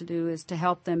we want to do is to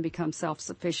help them become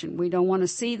self-sufficient. We don't want to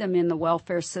see them in the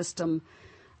welfare system,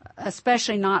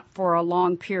 especially not for a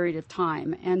long period of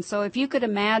time. And so if you could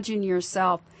imagine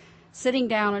yourself sitting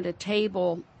down at a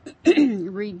table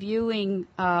reviewing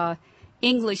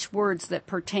English words that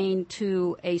pertain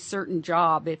to a certain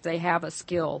job, if they have a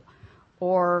skill,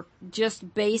 or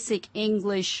just basic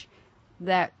English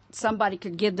that somebody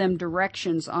could give them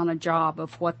directions on a job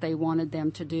of what they wanted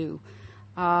them to do.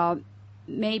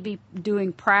 Maybe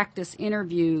doing practice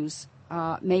interviews,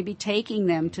 maybe taking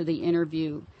them to the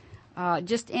interview.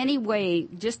 Just any way,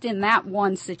 just in that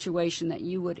one situation that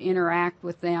you would interact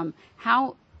with them,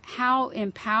 how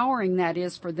empowering that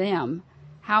is for them,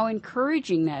 how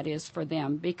encouraging that is for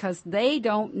them, because they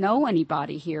don't know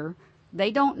anybody here.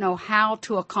 They don't know how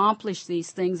to accomplish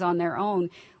these things on their own.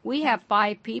 We have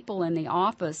 5 people in the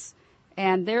office,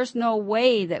 and there's no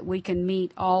way that we can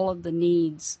meet all of the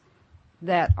needs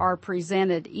that are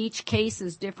presented. Each case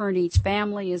is different, each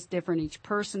family is different, each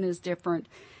person is different,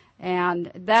 and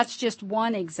that's just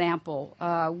one example.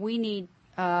 We need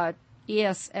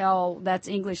ESL, that's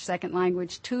English Second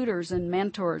Language, tutors and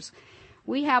mentors.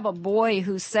 We have a boy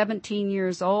who's 17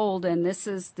 years old, and this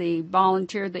is the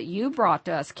volunteer that you brought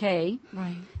to us, Kay,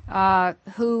 right.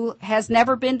 Who has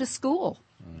never been to school.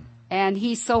 And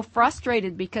he's so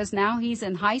frustrated because now he's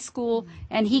in high school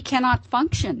and he cannot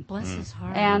function. Bless his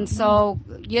heart. And so,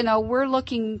 we're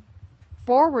looking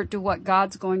forward to what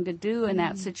God's going to do in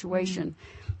that situation.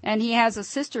 And he has a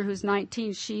sister who's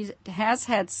 19. She has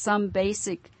had some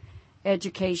basic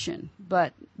education,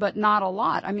 but not a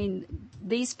lot. I mean,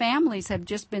 these families have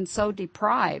just been so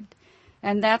deprived.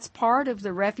 And that's part of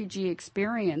the refugee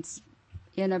experience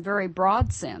in a very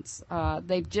broad sense.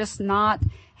 They've just not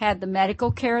had the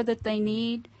medical care that they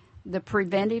need, the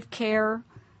preventive care,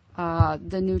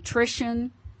 the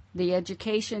nutrition, the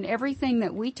education, everything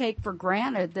that we take for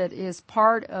granted that is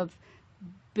part of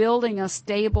building a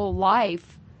stable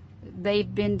life,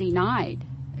 they've been denied.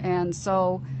 And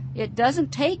so it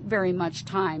doesn't take very much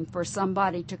time for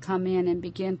somebody to come in and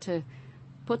begin to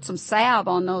put some salve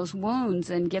on those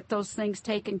wounds and get those things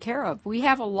taken care of. We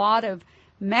have a lot of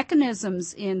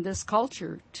mechanisms in this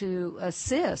culture to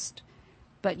assist,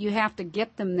 but you have to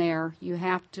get them there. You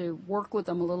have to work with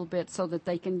them a little bit so that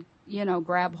they can,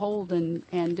 grab hold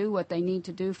and do what they need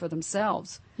to do for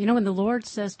themselves. When the Lord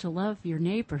says to love your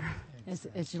neighbor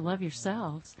as you love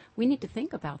yourselves, we need to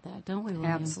think about that, don't we,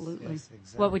 William? Absolutely. Yes,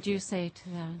 exactly. What would you say to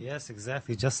that? Yes,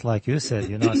 exactly. Just like you said,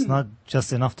 it's not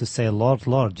just enough to say, Lord,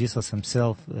 Lord. Jesus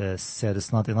himself said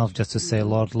it's not enough just to say,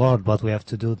 Lord, Lord, but we have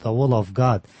to do the will of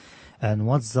God. And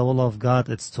what's the will of God?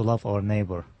 It's to love our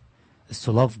neighbor. It's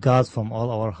to love God from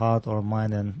all our heart, our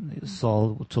mind, and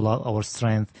soul, to love our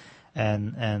strength,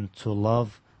 and to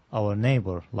love our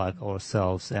neighbor like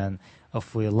ourselves. And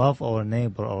if we love our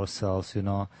neighbor ourselves,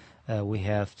 we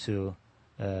have to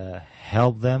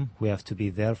help them. We have to be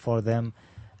there for them,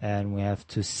 and we have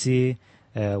to see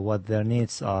what their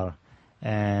needs are.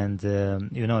 And,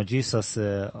 Jesus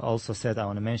also said, I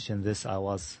want to mention this, I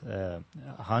was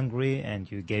hungry and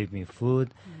you gave me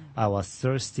food. I was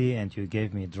thirsty and you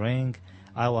gave me drink.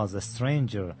 I was a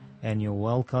stranger and you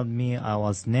welcomed me. I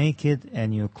was naked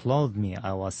and you clothed me.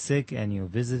 I was sick and you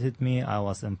visited me. I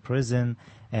was in prison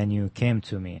and you came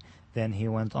to me. Then he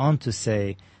went on to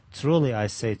say, truly I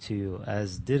say to you,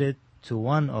 as did it to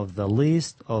one of the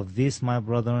least of these my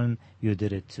brethren, you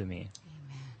did it to me.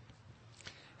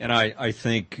 And I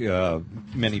think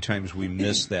many times we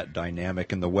miss that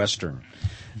dynamic in the Western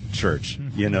church,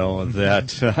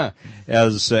 that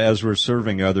as we're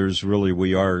serving others, really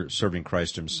we are serving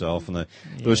Christ himself. And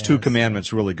those two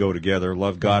commandments really go together.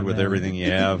 Love God with everything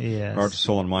you have, heart,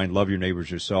 soul, and mind. Love your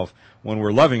neighbors yourself. When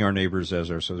we're loving our neighbors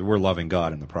as ourselves, we're loving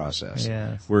God in the process.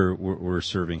 Yes. We're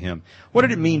serving him. What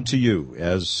did it mean to you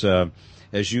as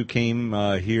you came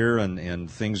here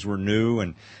and things were new,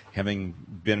 and having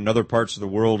been in other parts of the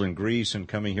world, in Greece, and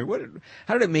coming here?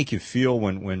 How did it make you feel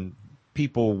when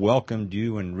people welcomed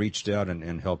you and reached out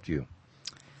and helped you?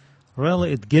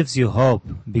 Really, it gives you hope,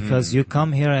 because you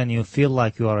come here and you feel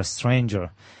like you are a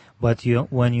stranger. But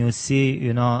when you see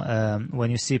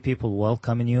people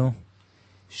welcoming you,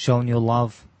 showing you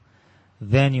love,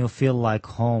 then you feel like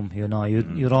home. You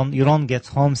don't get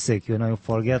homesick. You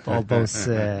forget all those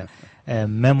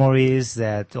memories,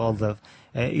 that all the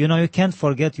you can't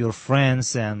forget your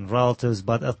friends and relatives,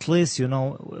 but at least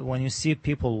when you see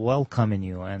people welcoming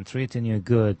you and treating you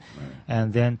good,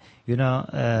 and then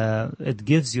it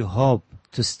gives you hope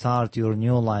to start your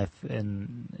new life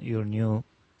in your new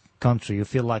country. You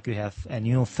feel like you have a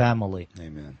new family.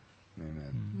 Amen.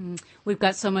 Amen. We've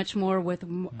got so much more with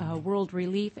World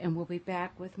Relief, and we'll be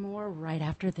back with more right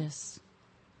after this.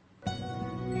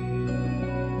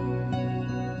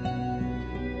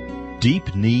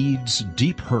 Deep needs,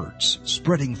 deep hurts,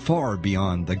 spreading far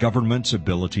beyond the government's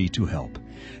ability to help.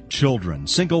 Children,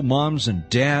 single moms and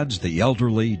dads, the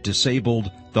elderly,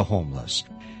 disabled, the homeless.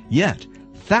 Yet,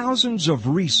 thousands of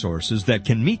resources that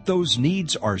can meet those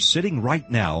needs are sitting right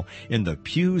now in the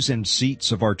pews and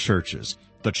seats of our churches.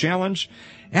 The challenge?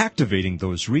 Activating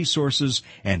those resources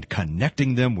and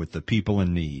connecting them with the people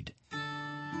in need.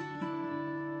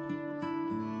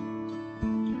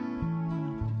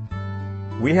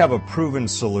 We have a proven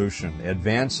solution,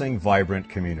 advancing vibrant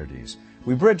communities.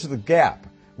 We bridge the gap.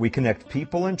 We connect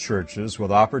people and churches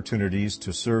with opportunities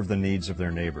to serve the needs of their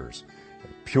neighbors.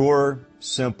 Pure,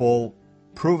 simple,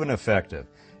 proven effective,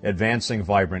 advancing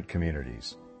vibrant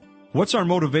communities. What's our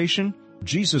motivation?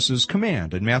 Jesus'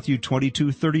 command in Matthew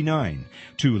 22:39,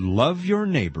 to love your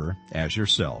neighbor as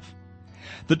yourself.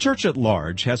 The church at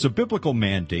large has a biblical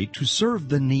mandate to serve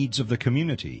the needs of the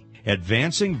community.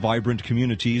 Advancing Vibrant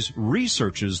Communities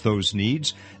researches those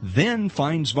needs, then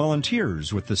finds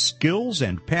volunteers with the skills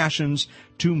and passions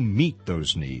to meet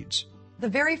those needs. The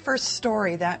very first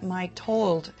story that Mike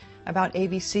told about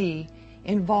AVC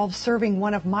involved serving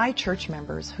one of my church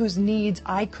members whose needs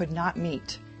I could not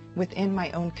meet within my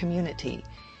own community.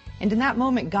 And in that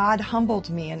moment, God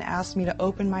humbled me and asked me to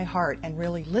open my heart and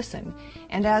really listen.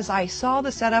 And as I saw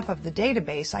the setup of the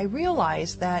database, I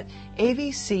realized that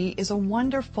AVC is a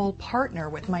wonderful partner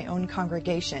with my own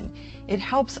congregation. It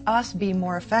helps us be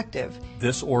more effective.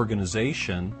 This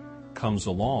organization comes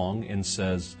along and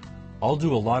says, I'll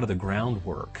do a lot of the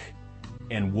groundwork,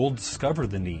 and we'll discover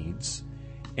the needs.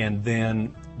 And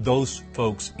then those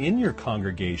folks in your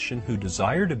congregation who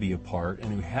desire to be a part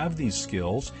and who have these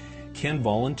skills can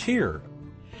volunteer.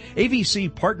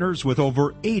 AVC partners with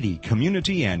over 80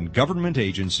 community and government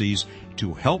agencies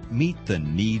to help meet the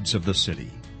needs of the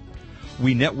city.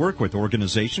 We network with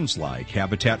organizations like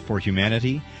Habitat for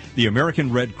Humanity, the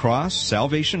American Red Cross,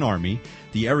 Salvation Army,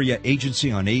 the Area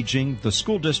Agency on Aging, the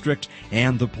school district,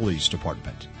 and the police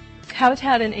department.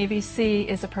 Habitat and AVC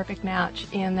is a perfect match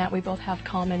in that we both have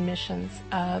common missions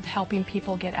of helping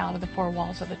people get out of the four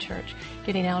walls of the church,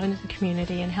 getting out into the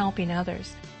community and helping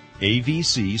others.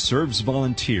 AVC serves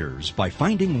volunteers by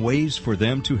finding ways for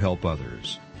them to help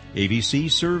others.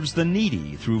 AVC serves the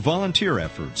needy through volunteer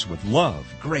efforts with love,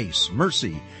 grace,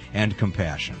 mercy, and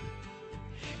compassion.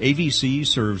 AVC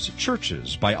serves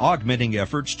churches by augmenting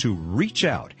efforts to reach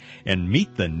out and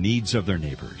meet the needs of their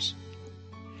neighbors.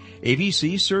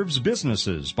 AVC serves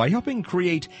businesses by helping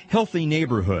create healthy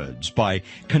neighborhoods, by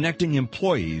connecting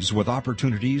employees with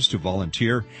opportunities to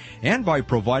volunteer, and by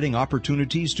providing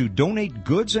opportunities to donate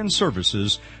goods and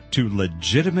services to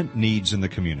legitimate needs in the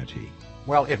community.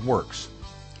 Well, it works.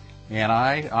 And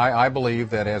I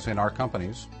believe that as in our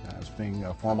companies, as being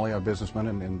formerly a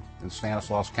businessman in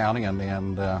Stanislaus County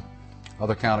and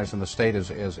other counties in the state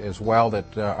as well,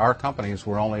 that our companies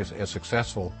were only as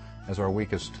successful as our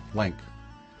weakest link.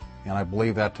 And I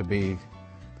believe that to be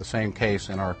the same case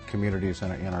in our communities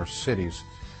and in our cities,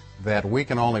 that we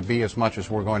can only be as much as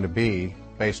we're going to be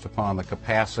based upon the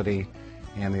capacity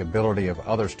and the ability of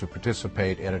others to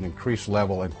participate at an increased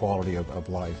level and quality of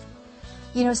life.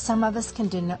 You know, some of us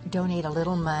can donate a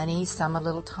little money, some a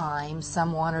little time,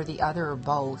 some one or the other or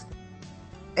both.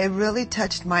 It really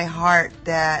touched my heart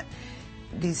that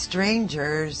these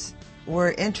strangers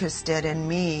were interested in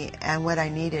me and what I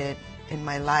needed in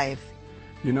my life.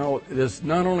 You know, it's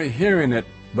not only hearing it,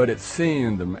 but it's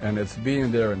seeing them, and it's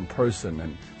being there in person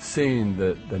and seeing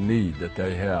the need that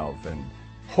they have, and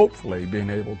hopefully being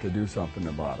able to do something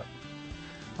about it.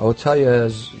 I will tell you,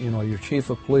 as you know, your chief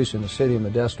of police in the city of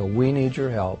Modesto, we need your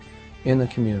help in the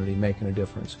community making a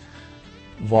difference.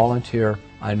 Volunteer.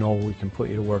 I know we can put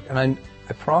you to work, and I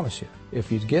promise you,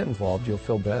 if you get involved, you'll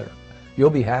feel better.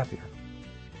 You'll be happier.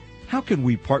 How can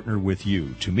we partner with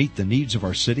you to meet the needs of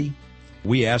our city?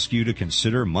 We ask you to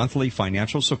consider monthly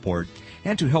financial support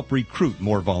and to help recruit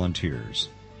more volunteers.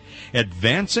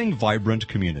 Advancing Vibrant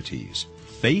Communities.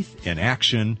 Faith in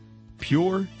action.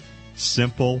 Pure,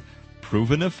 simple,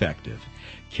 proven effective.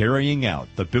 Carrying out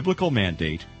the biblical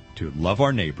mandate to love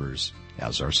our neighbors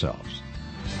as ourselves.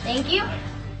 Thank you.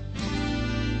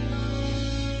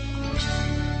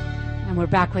 And we're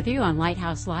back with you on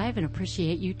Lighthouse Live and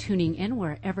appreciate you tuning in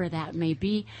wherever that may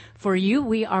be. For you,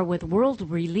 we are with World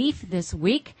Relief this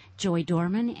week, Joy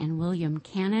Dorman and William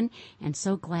Cannon, and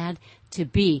so glad to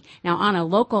be. Now, on a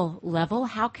local level,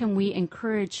 how can we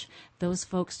encourage those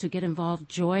folks to get involved?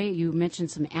 Joy, you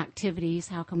mentioned some activities.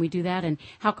 How can we do that? And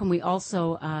how can we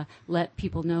also let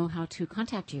people know how to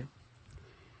contact you?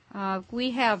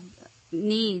 We have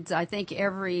needs. I think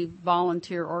every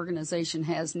volunteer organization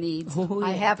has needs. Oh, yeah.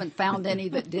 I haven't found any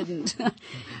that didn't.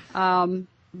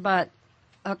 But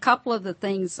a couple of the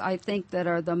things I think that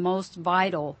are the most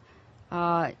vital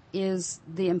is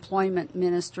the employment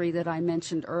ministry that I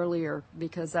mentioned earlier,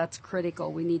 because that's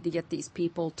critical. We need to get these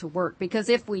people to work, because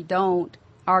if we don't,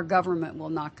 our government will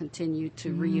not continue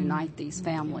to reunite these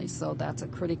families. So that's a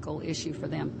critical issue for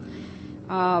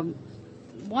them.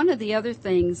 One of the other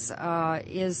things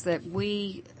is that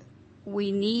we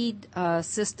need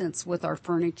assistance with our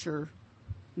furniture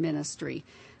ministry.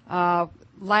 About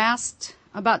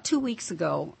 2 weeks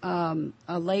ago,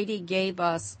 a lady gave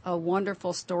us a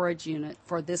wonderful storage unit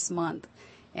for this month,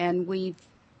 and we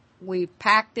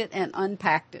packed it and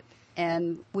unpacked it.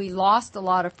 And we lost a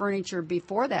lot of furniture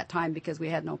before that time because we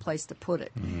had no place to put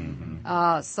it.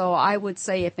 Mm-hmm. So I would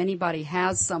say if anybody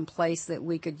has some place that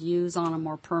we could use on a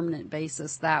more permanent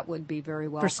basis, that would be very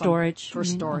welcome. For storage? For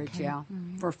storage, okay. yeah.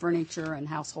 Mm-hmm. For furniture and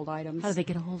household items. How do they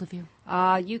get a hold of you?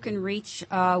 You can reach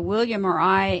William or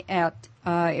I at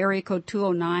area code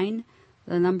 209.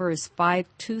 The number is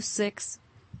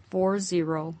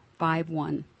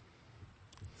 526-4051.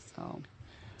 So...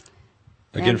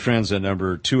 Again, friends, that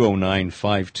number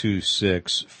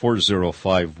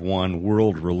 209-526-4051,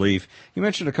 World Relief. You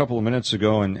mentioned a couple of minutes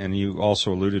ago, and you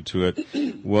also alluded to it,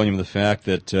 William, the fact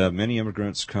that many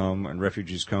immigrants come and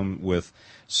refugees come with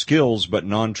skills, but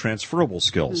non-transferable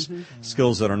skills,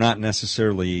 skills that are not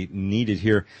necessarily needed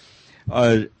here.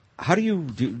 How do you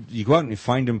go out and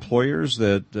find employers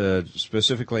that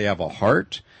specifically have a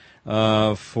heart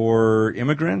for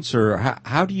immigrants, or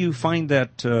how do you find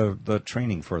that the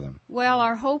training for them? Well,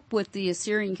 our hope with the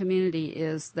Assyrian community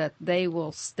is that they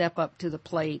will step up to the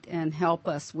plate and help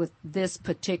us with this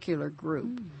particular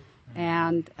group.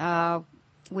 And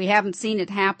we haven't seen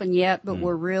it happen yet, but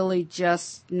we're really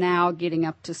just now getting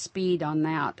up to speed on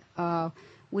that.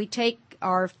 We take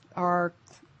our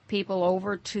people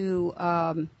over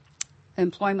to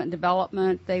employment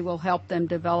development. They will help them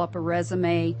develop a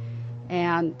resume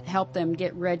and help them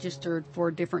get registered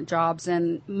for different jobs.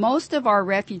 And most of our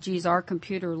refugees are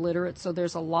computer literate, so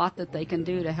there's a lot that they can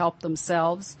do to help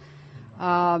themselves.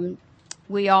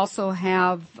 We also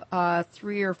have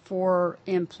 3 or 4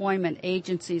 employment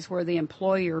agencies where the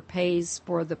employer pays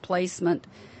for the placement.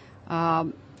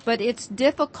 But it's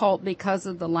difficult because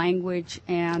of the language,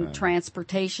 and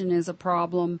transportation is a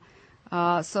problem.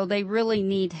 So they really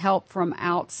need help from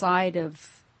outside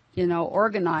of,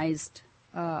 organized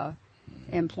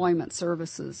employment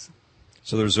services.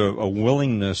 So there's a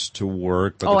willingness to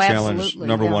work, but the challenge,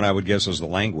 number one, I would guess, is the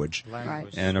language. Right.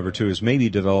 And number 2 is maybe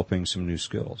developing some new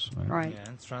skills. Right. Yeah,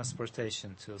 and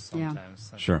transportation too sometimes.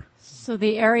 Yeah. Sure. So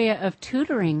the area of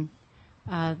tutoring,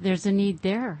 there's a need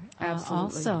there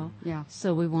also. Yeah.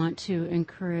 So we want to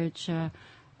encourage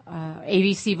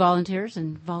ABC volunteers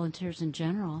and volunteers in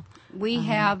general. We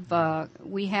have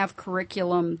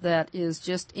curriculum that is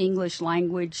just English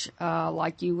language,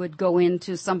 like you would go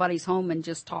into somebody's home and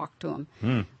just talk to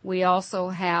them. We also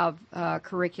have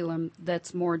curriculum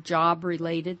that's more job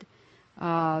related.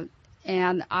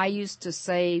 And I used to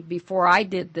say before I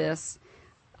did this,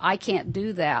 I can't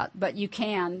do that, but you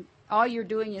can. All you're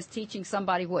doing is teaching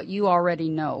somebody what you already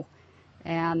know,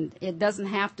 and it doesn't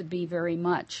have to be very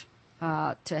much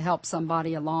to help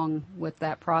somebody along with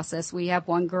that process. We have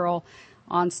one girl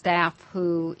on staff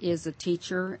who is a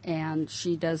teacher, and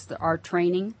she does our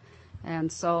training,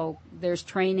 And so there's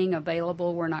training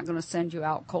available. We're not going to send you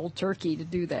out cold turkey to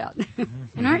do that.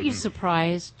 And aren't you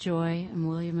surprised, Joy and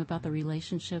William, about the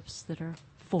relationships that are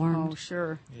formed? Oh,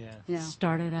 sure. Yeah.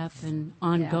 Started up and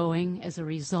ongoing as a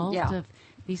result of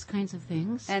these kinds of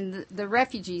things. And the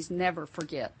refugees never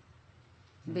forget,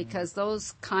 because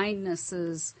those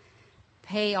kindnesses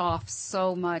pay off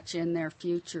so much in their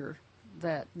future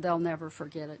that they'll never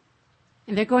forget it.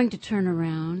 And they're going to turn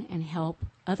around and help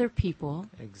other people.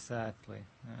 Exactly.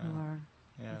 Who are,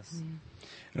 yes.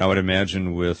 And I would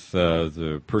imagine with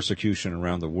the persecution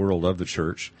around the world of the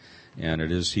church, and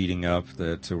it is heating up,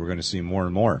 that we're going to see more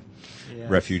and more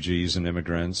refugees and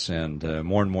immigrants, and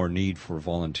more need for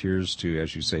volunteers to,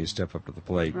 as you say, step up to the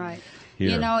plate. Right. Here.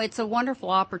 You know, it's a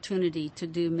wonderful opportunity to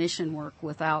do mission work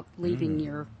without leaving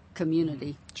your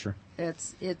community. Sure.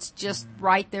 It's just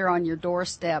right there on your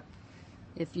doorstep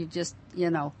if you just,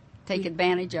 take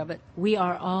advantage of it. We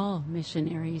are all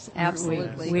missionaries.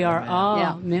 Absolutely. We are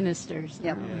all ministers.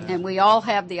 Yep. And we all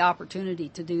have the opportunity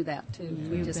to do that too.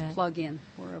 We just plug in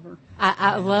wherever.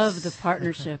 I love the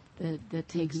partnership that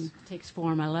takes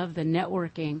form. I love the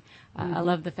networking. I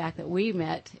love the fact that we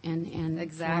met and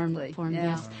formed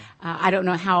this. I don't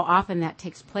know how often that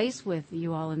takes place with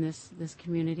you all in this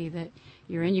community that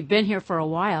you're in. You've been here for a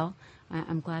while.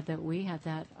 I'm glad that we had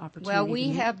that opportunity. Well,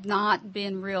 we have not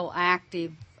been real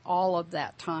active all of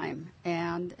that time.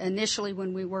 And initially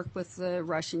when we worked with the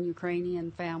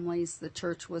Russian-Ukrainian families, the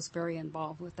church was very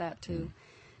involved with that too.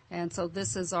 And so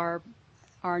this is our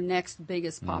next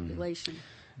biggest population.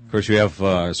 Of course, you have,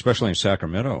 especially in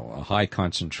Sacramento, a high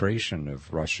concentration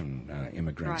of Russian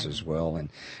immigrants as well.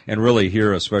 And really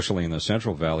here, especially in the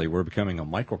Central Valley, we're becoming a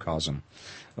microcosm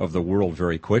of the world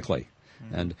very quickly.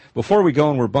 And before we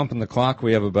go and we're bumping the clock,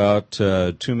 we have about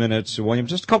 2 minutes. William,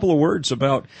 just a couple of words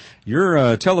about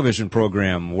your television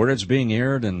program, where it's being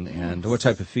aired, and what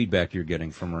type of feedback you're getting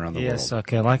from around the world. Yes,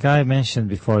 okay. Like I mentioned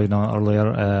before,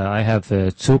 earlier, I have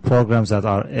 2 programs that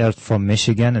are aired from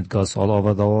Michigan. It goes all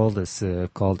over the world. It's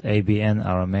called ABN,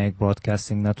 Aramaic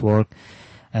Broadcasting Network.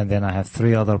 And then I have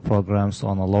 3 other programs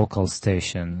on a local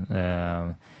station.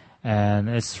 And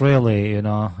it's really,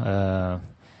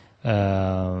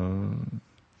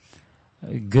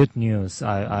 good news.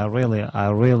 I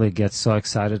really get so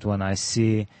excited when I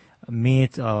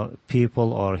meet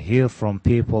people or hear from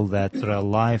people that their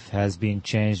life has been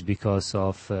changed because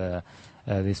of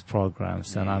these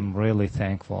programs, and I'm really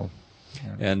thankful.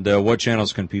 And what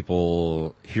channels can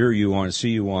people hear you on, see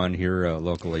you on here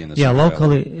locally in the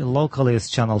locally it's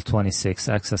channel 26,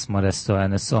 Access Modesto,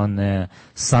 and it's on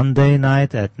Sunday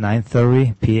night at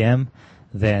 9:30 p.m.,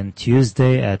 then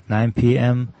Tuesday at 9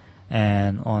 p.m.,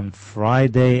 and on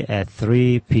Friday at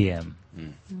 3 p.m. All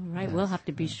right, we'll have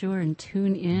to be sure and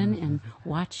tune in and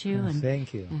watch you. And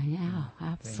thank you. Yeah,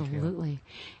 absolutely.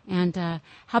 And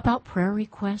how about prayer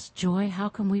requests? Joy, how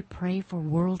can we pray for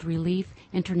world relief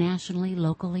internationally,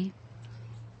 locally?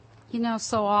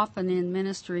 So often in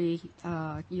ministry,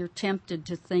 you're tempted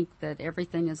to think that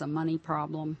everything is a money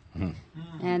problem.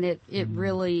 And it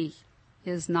really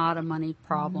is not a money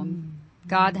problem.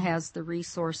 God has the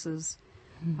resources.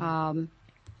 And,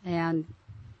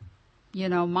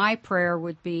 my prayer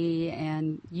would be,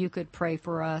 and you could pray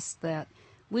for us, that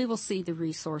we will see the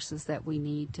resources that we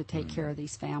need to take care of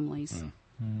these families.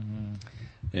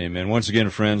 Amen. Once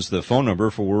again, friends, the phone number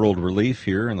for World Relief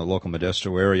here in the local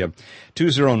Modesto area,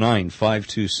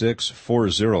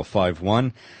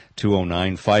 209-526-4051.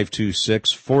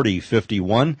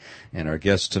 209-526-4051. And our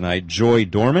guests tonight, Joy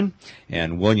Dorman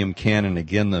and William Cannon.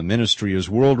 Again, the ministry is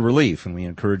World Relief, and we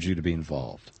encourage you to be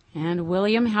involved. And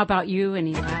William, how about you?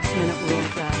 Any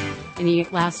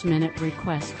last minute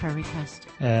request, prayer request?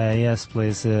 Yes,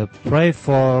 please. Pray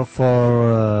for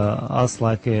us,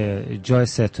 like Joy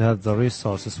said, to have the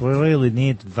resources. We really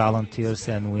need volunteers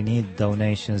and we need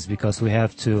donations, because we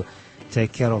have to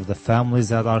take care of the families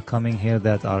that are coming here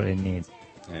that are in need.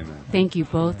 Amen. Thank you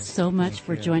both so much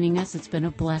for joining us. It's been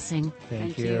a blessing.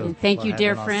 Thank you. And thank you,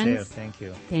 dear friends. Thank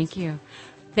you. Thank you.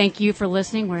 Thank you for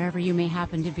listening wherever you may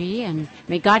happen to be, and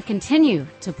may God continue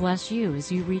to bless you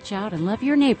as you reach out and love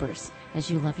your neighbors as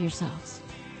you love yourselves.